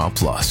on Paramount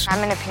Plus.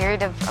 I'm in a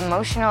period of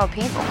emotional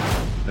upheaval.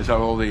 Is that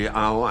all the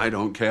I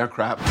don't care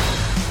crap?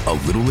 A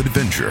little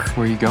adventure.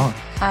 Where are you going?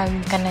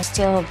 I'm gonna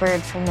steal a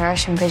bird from the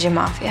Russian pigeon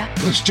mafia.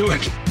 Let's do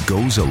it.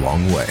 Goes a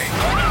long way.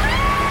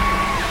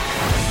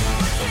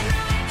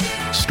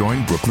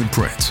 Starring Brooklyn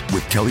Prince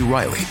with Kelly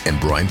Riley and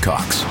Brian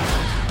Cox.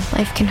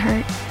 Life can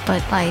hurt,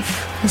 but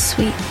life is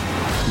sweet.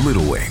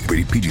 Little Wing,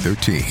 rated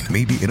PG-13,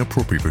 may be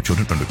inappropriate for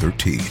children under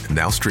 13.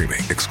 Now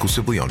streaming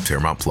exclusively on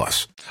Paramount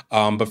Plus.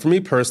 But for me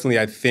personally,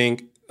 I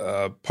think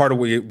part of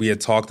what we had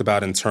talked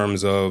about in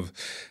terms of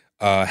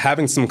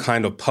having some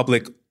kind of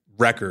public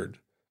record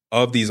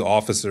of these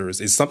officers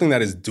is something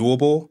that is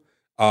doable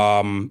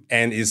and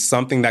is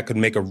something that could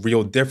make a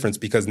real difference,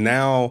 because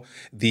now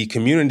the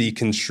community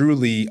can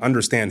truly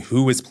understand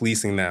who is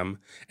policing them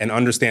and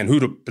understand who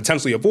to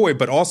potentially avoid,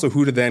 but also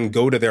who to then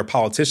go to their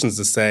politicians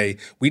to say,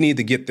 we need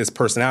to get this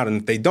person out.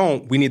 And if they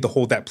don't, we need to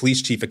hold that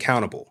police chief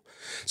accountable.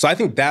 So I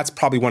think that's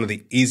probably one of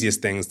the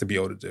easiest things to be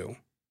able to do.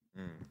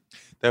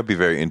 That would be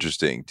very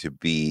interesting to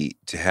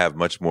have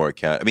much more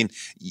account. I mean,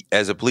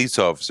 as a police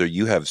officer,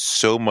 you have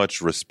so much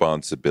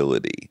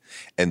responsibility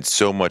and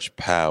so much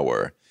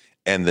power,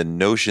 and the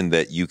notion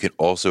that you can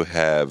also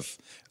have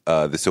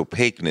this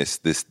opaqueness,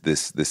 this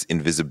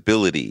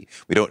invisibility.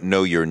 We don't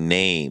know your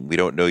name. We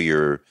don't know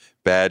your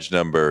badge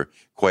number.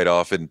 Quite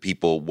often,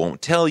 people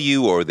won't tell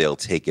you, or they'll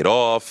take it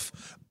off.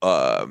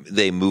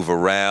 They move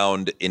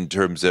around in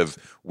terms of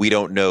we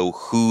don't know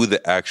who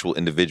the actual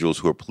individuals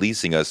who are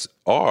policing us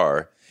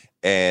are.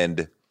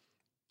 And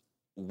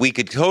we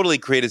could totally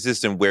create a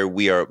system where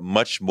we are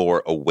much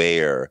more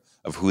aware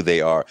of who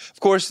they are. Of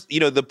course,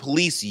 the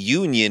police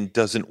union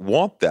doesn't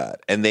want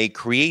that. And they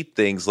create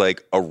things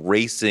like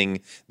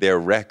erasing their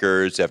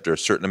records after a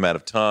certain amount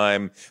of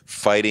time,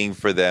 fighting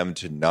for them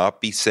to not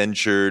be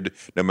censured,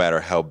 no matter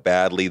how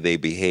badly they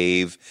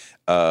behave.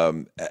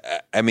 I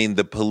mean,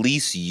 the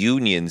police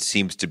union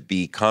seems to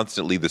be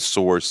constantly the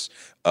source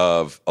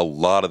of a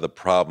lot of the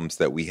problems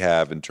that we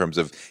have in terms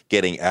of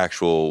getting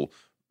actual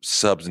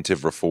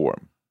substantive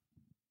reform.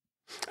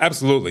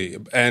 Absolutely.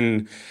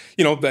 And,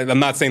 I'm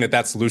not saying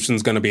that solution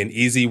is going to be an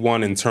easy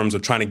one in terms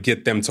of trying to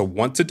get them to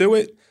want to do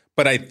it.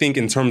 But I think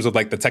in terms of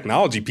like the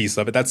technology piece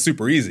of it, that's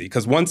super easy,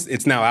 because once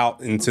it's now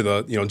out into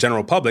the,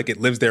 general public,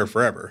 it lives there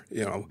forever.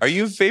 Are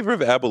you in favor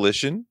of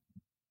abolition?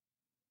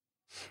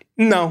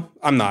 No,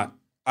 I'm not.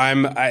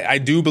 I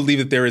do believe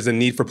that there is a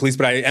need for police,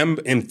 but I am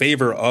in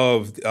favor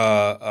of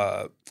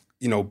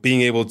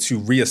being able to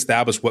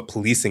reestablish what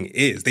policing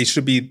is. They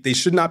should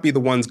not be the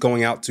ones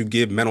going out to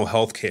give mental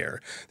health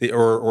care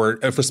or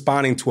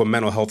responding to a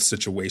mental health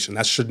situation.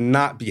 That should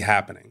not be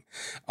happening.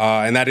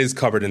 And that is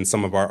covered in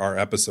some of our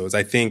episodes.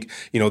 I think,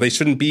 they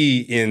shouldn't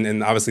be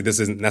and obviously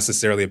this isn't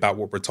necessarily about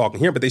what we're talking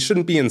here, but they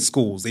shouldn't be in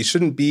schools. They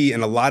shouldn't be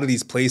in a lot of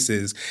these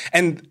places.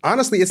 And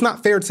honestly, it's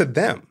not fair to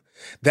them.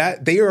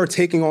 that they are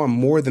taking on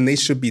more than they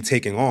should be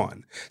taking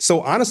on.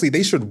 So honestly,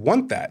 they should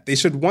want that. They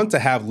should want to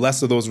have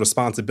less of those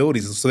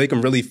responsibilities so they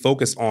can really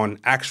focus on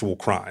actual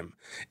crime.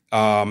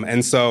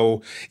 And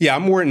so, yeah,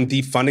 I'm more in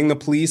defunding the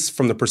police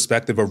from the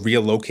perspective of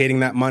relocating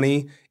that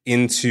money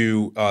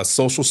into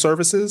social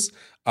services.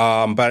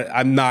 But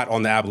I'm not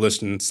on the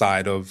abolition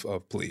side of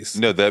police.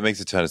 No, that makes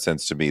a ton of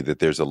sense to me, that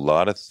there's a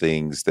lot of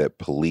things that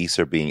police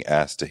are being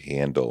asked to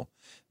handle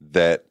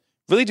that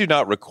really do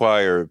not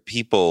require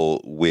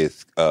people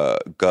with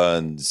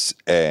guns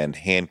and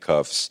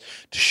handcuffs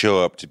to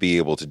show up to be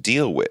able to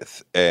deal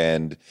with.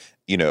 And,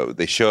 you know,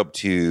 they show up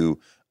to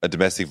a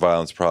domestic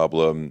violence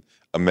problem,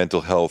 a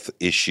mental health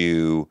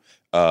issue,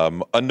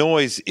 a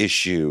noise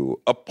issue,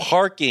 a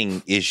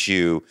parking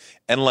issue,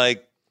 and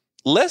like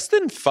less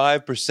than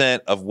 5%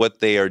 of what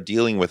they are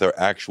dealing with are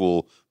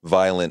actual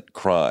violent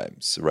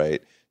crimes,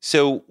 right?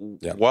 So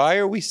why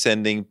are we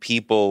sending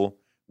people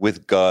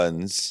with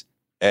guns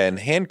and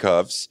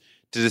handcuffs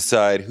to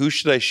decide who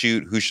should I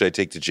shoot, who should I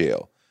take to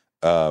jail?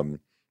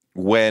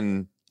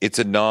 When it's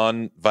a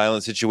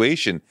non-violent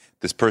situation,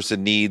 this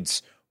person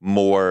needs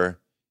more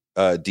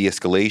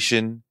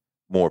de-escalation,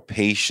 more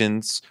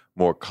patience,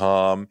 more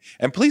calm.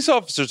 And police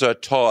officers are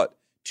taught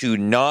to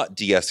not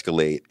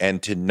de-escalate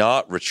and to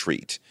not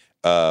retreat.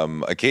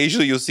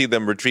 Occasionally you'll see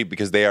them retreat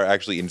because they are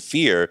actually in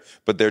fear,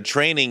 but their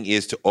training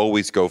is to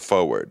always go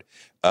forward.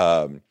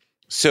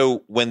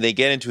 So when they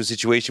get into a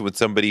situation with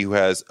somebody who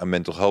has a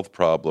mental health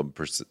problem,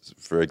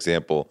 for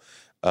example,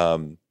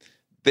 the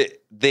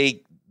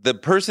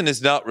person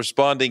is not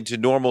responding to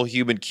normal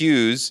human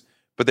cues,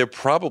 but they're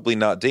probably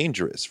not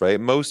dangerous, right?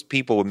 Most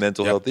people with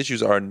mental health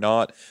issues are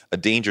not a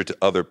danger to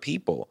other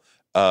people.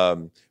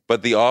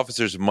 But the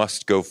officers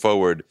must go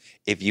forward.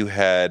 If you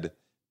had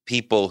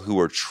people who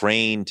are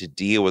trained to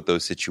deal with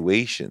those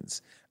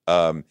situations,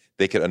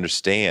 they could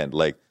understand,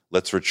 like,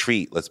 let's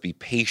retreat, let's be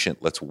patient,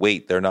 let's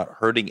wait. They're not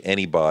hurting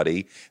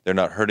anybody. They're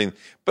not hurting.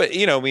 But,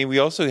 you know, I mean, we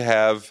also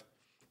have,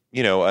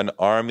 you know, an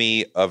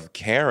army of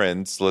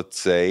Karens, let's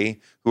say,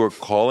 who are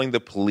calling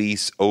the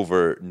police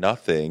over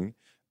nothing.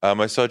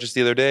 I saw just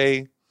the other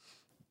day,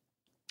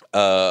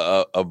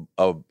 a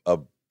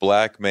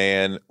black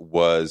man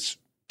was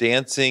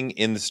dancing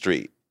in the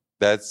street.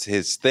 That's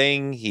his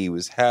thing. He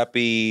was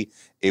happy.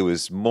 It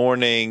was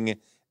morning,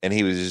 and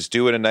he was just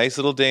doing a nice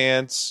little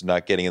dance,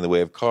 not getting in the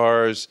way of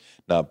cars,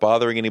 not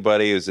bothering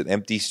anybody. It was an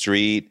empty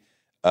street.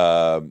 You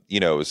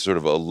know, it was sort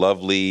of a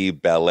lovely,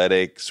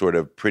 balletic, sort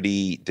of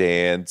pretty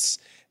dance,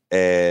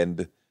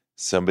 and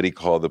somebody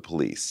called the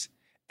police.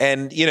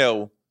 And, you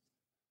know,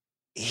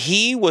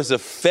 he was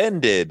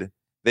offended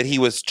that he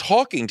was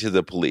talking to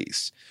the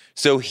police.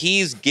 So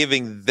he's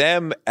giving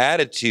them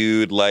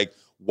attitude like,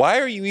 why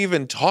are you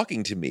even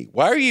talking to me?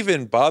 Why are you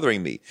even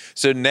bothering me?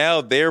 So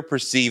now they're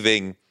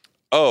perceiving,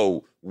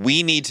 oh,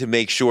 we need to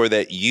make sure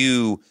that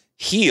you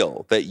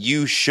heal, that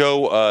you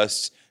show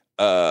us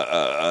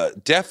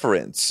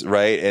deference,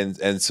 right,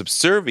 and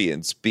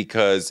subservience,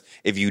 because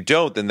if you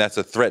don't, then that's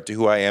a threat to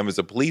who I am as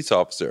a police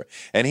officer.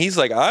 And he's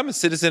like, I'm a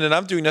citizen and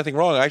I'm doing nothing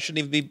wrong. I shouldn't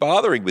even be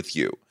bothering with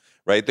you,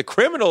 right? The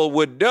criminal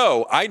would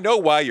know, I know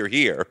why you're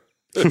here.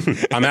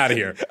 I'm out of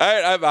here.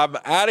 I'm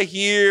out of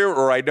here,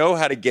 or I know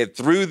how to get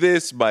through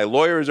this. My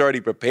lawyer is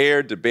already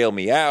prepared to bail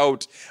me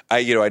out.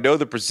 I know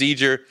the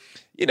procedure.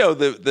 You know,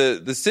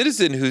 the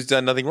citizen who's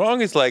done nothing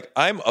wrong is like,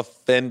 I'm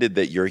offended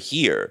that you're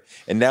here.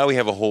 And now we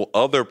have a whole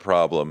other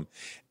problem.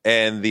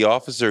 And the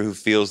officer who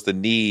feels the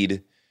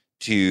need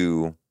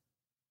to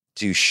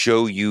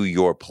show you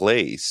your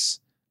place,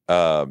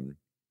 it's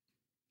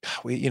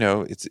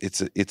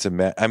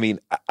a I mean,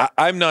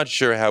 I'm not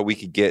sure how we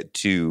could get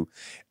to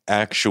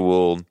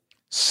actual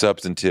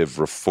substantive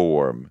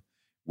reform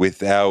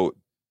without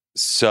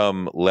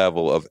some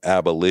level of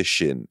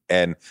abolition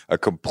and a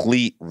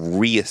complete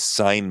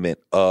reassignment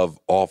of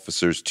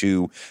officers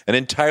to an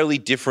entirely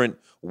different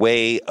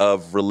way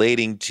of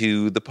relating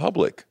to the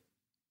public.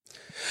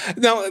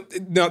 No,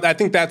 I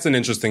think that's an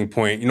interesting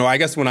point. You know, I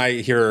guess when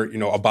I hear,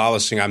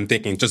 abolishing, I'm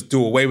thinking just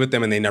do away with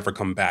them and they never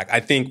come back.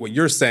 I think what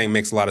you're saying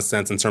makes a lot of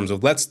sense in terms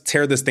of let's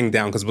tear this thing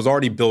down because it was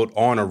already built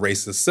on a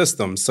racist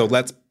system. So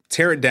let's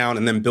tear it down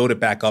and then build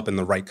it back up in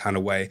the right kind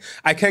of way.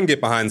 I can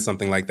get behind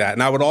something like that.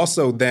 And I would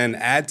also then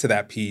add to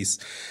that piece,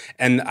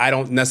 and I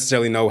don't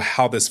necessarily know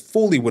how this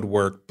fully would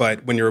work,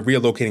 but when you're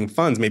relocating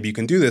funds, maybe you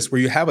can do this,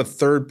 where you have a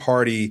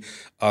third-party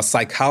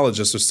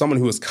psychologist or someone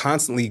who is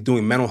constantly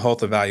doing mental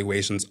health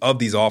evaluations of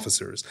these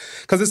officers.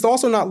 Because it's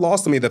also not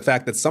lost on me the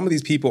fact that some of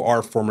these people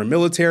are former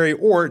military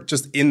or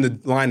just in the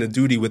line of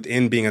duty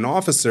within being an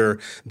officer.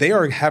 They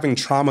are having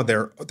trauma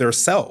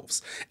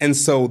themselves. And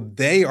so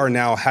they are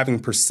now having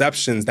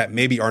perceptions that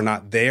maybe are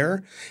not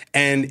there.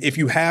 And if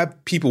you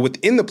have people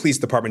within the police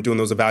department doing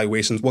those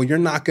evaluations, well, you're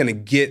not going to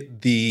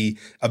get the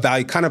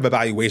kind of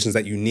evaluations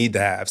that you need to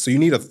have. So you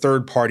need a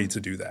third party to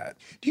do that.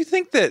 Do you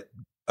think that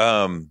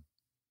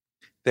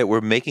that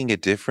we're making a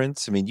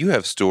difference? I mean, you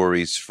have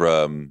stories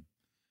from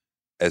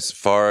as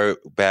far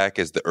back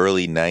as the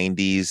early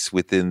 90s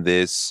within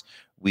this.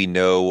 We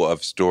know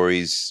of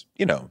stories,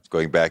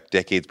 going back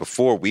decades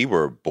before we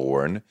were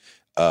born,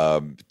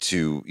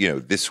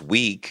 to, this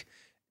week.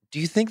 Do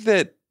you think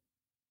that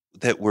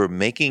we're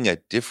making a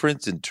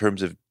difference in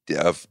terms of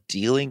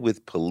dealing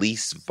with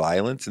police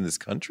violence in this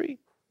country?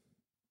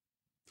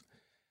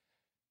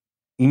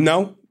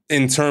 No.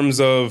 In terms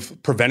of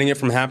preventing it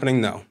from happening,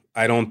 no.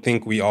 I don't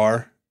think we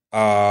are.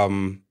 I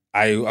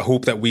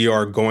hope that we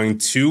are going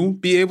to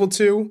be able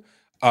to.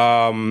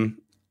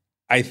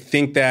 I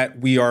think that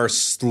we are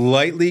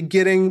slightly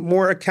getting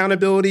more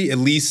accountability, at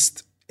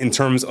least in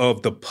terms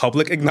of the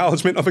public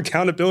acknowledgement of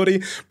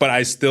accountability. But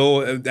I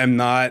still am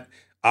not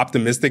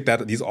optimistic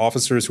that these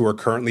officers who are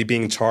currently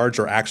being charged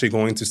are actually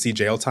going to see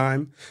jail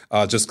time,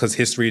 just because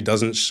history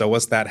doesn't show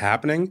us that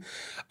happening.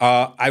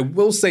 I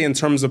will say in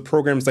terms of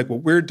programs like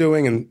what we're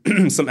doing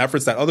and some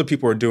efforts that other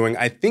people are doing,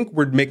 I think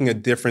we're making a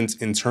difference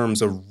in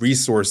terms of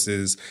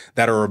resources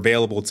that are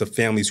available to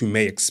families who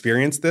may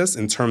experience this,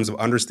 in terms of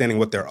understanding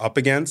what they're up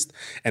against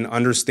and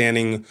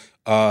understanding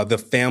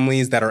the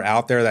families that are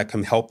out there that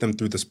can help them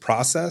through this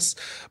process.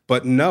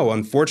 But no,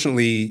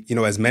 unfortunately,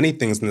 as many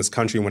things in this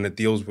country when it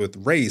deals with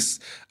race,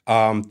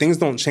 things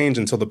don't change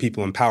until the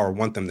people in power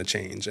want them to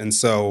change. And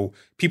so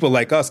people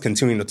like us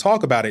continuing to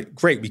talk about it,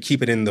 great, we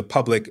keep it in the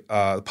public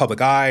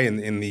eye and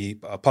in the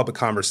public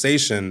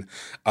conversation,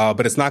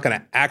 but it's not going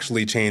to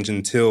actually change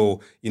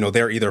until,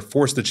 they're either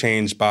forced to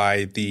change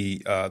by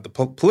the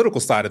political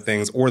side of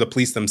things, or the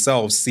police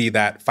themselves see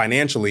that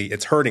financially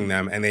it's hurting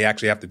them and they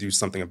actually have to do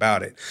something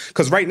about it.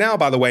 Because right now,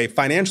 by the way,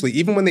 financially,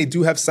 even when they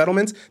do have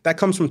settlements, that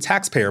comes from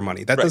taxpayer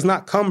money. That does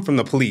not come from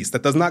the police.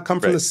 That does not come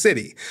from the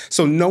city.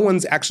 So no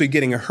one's actually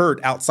getting hurt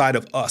outside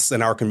of us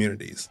and our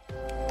communities.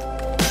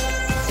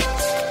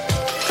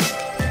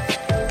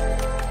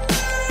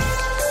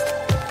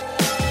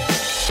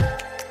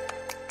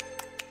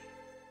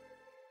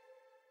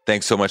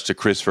 Thanks so much to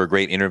Chris for a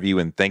great interview,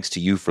 and thanks to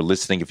you for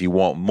listening. If you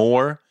want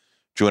more,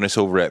 join us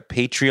over at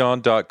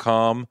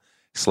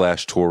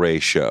patreon.com/Torre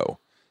Show.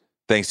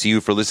 Thanks to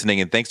you for listening,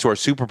 and thanks to our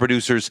super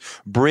producers,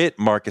 Britt,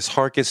 Marcus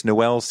Harkis,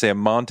 Noel, Sam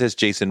Montes,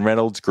 Jason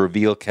Reynolds,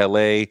 Gurville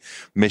Calais,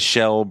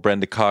 Michelle,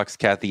 Brenda Cox,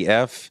 Kathy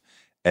F.,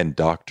 and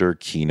Dr.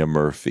 Keena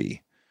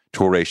Murphy.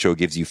 Torre Show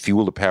gives you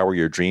fuel to power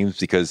your dreams,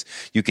 because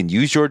you can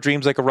use your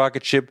dreams like a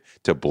rocket ship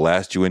to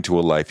blast you into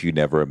a life you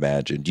never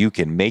imagined. You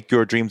can make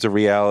your dreams a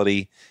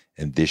reality,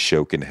 and this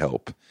show can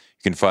help.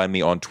 You can find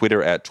me on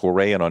Twitter at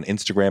Torre, and on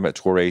Instagram at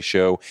Torre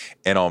Show,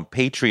 and on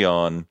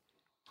Patreon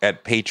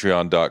at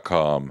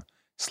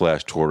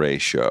patreon.com/Torre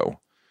Show.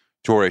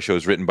 Torre Show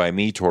is written by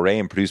me, Torre,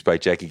 and produced by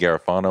Jackie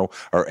Garofano.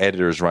 Our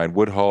editor is Ryan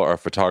Woodhull. Our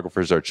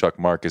photographers are Chuck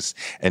Marcus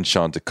and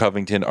Shanta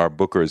Covington. Our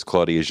booker is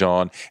Claudia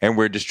Jean. And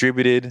we're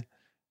distributed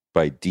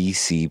by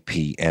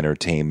DCP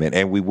Entertainment.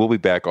 And we will be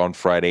back on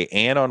Friday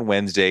and on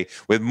Wednesday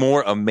with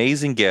more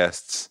amazing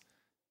guests,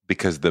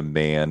 because the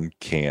man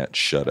can't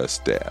shut us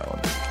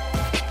down.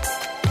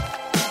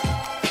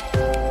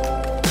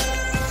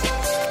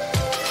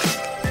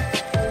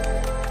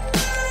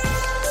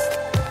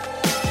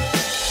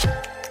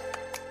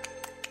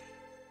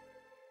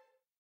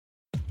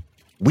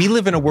 We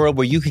live in a world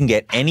where you can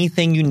get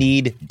anything you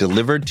need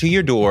delivered to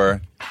your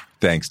door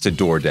thanks to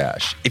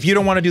DoorDash. If you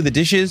don't want to do the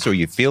dishes or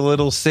you feel a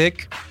little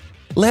sick,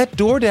 let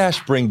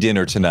DoorDash bring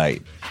dinner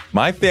tonight.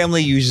 My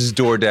family uses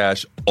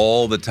DoorDash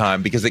all the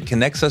time because it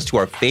connects us to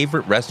our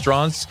favorite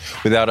restaurants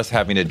without us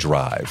having to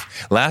drive.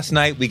 Last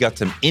night, we got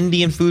some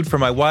Indian food for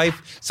my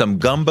wife, some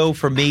gumbo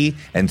for me,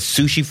 and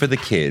sushi for the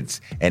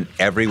kids. And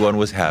everyone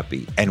was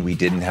happy, and we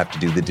didn't have to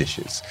do the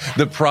dishes.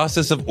 The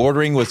process of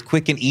ordering was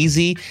quick and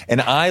easy,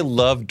 and I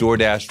love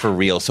DoorDash for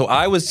real. So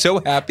I was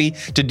so happy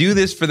to do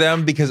this for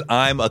them, because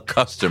I'm a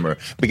customer,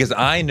 because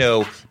I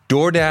know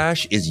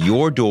DoorDash is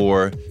your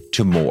door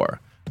to more.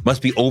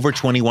 Must be over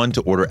 21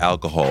 to order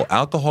alcohol.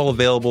 Alcohol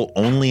available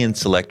only in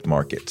select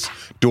markets.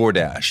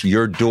 DoorDash,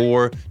 your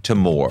door to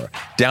more.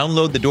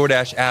 Download the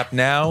DoorDash app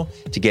now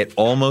to get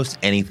almost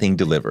anything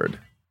delivered.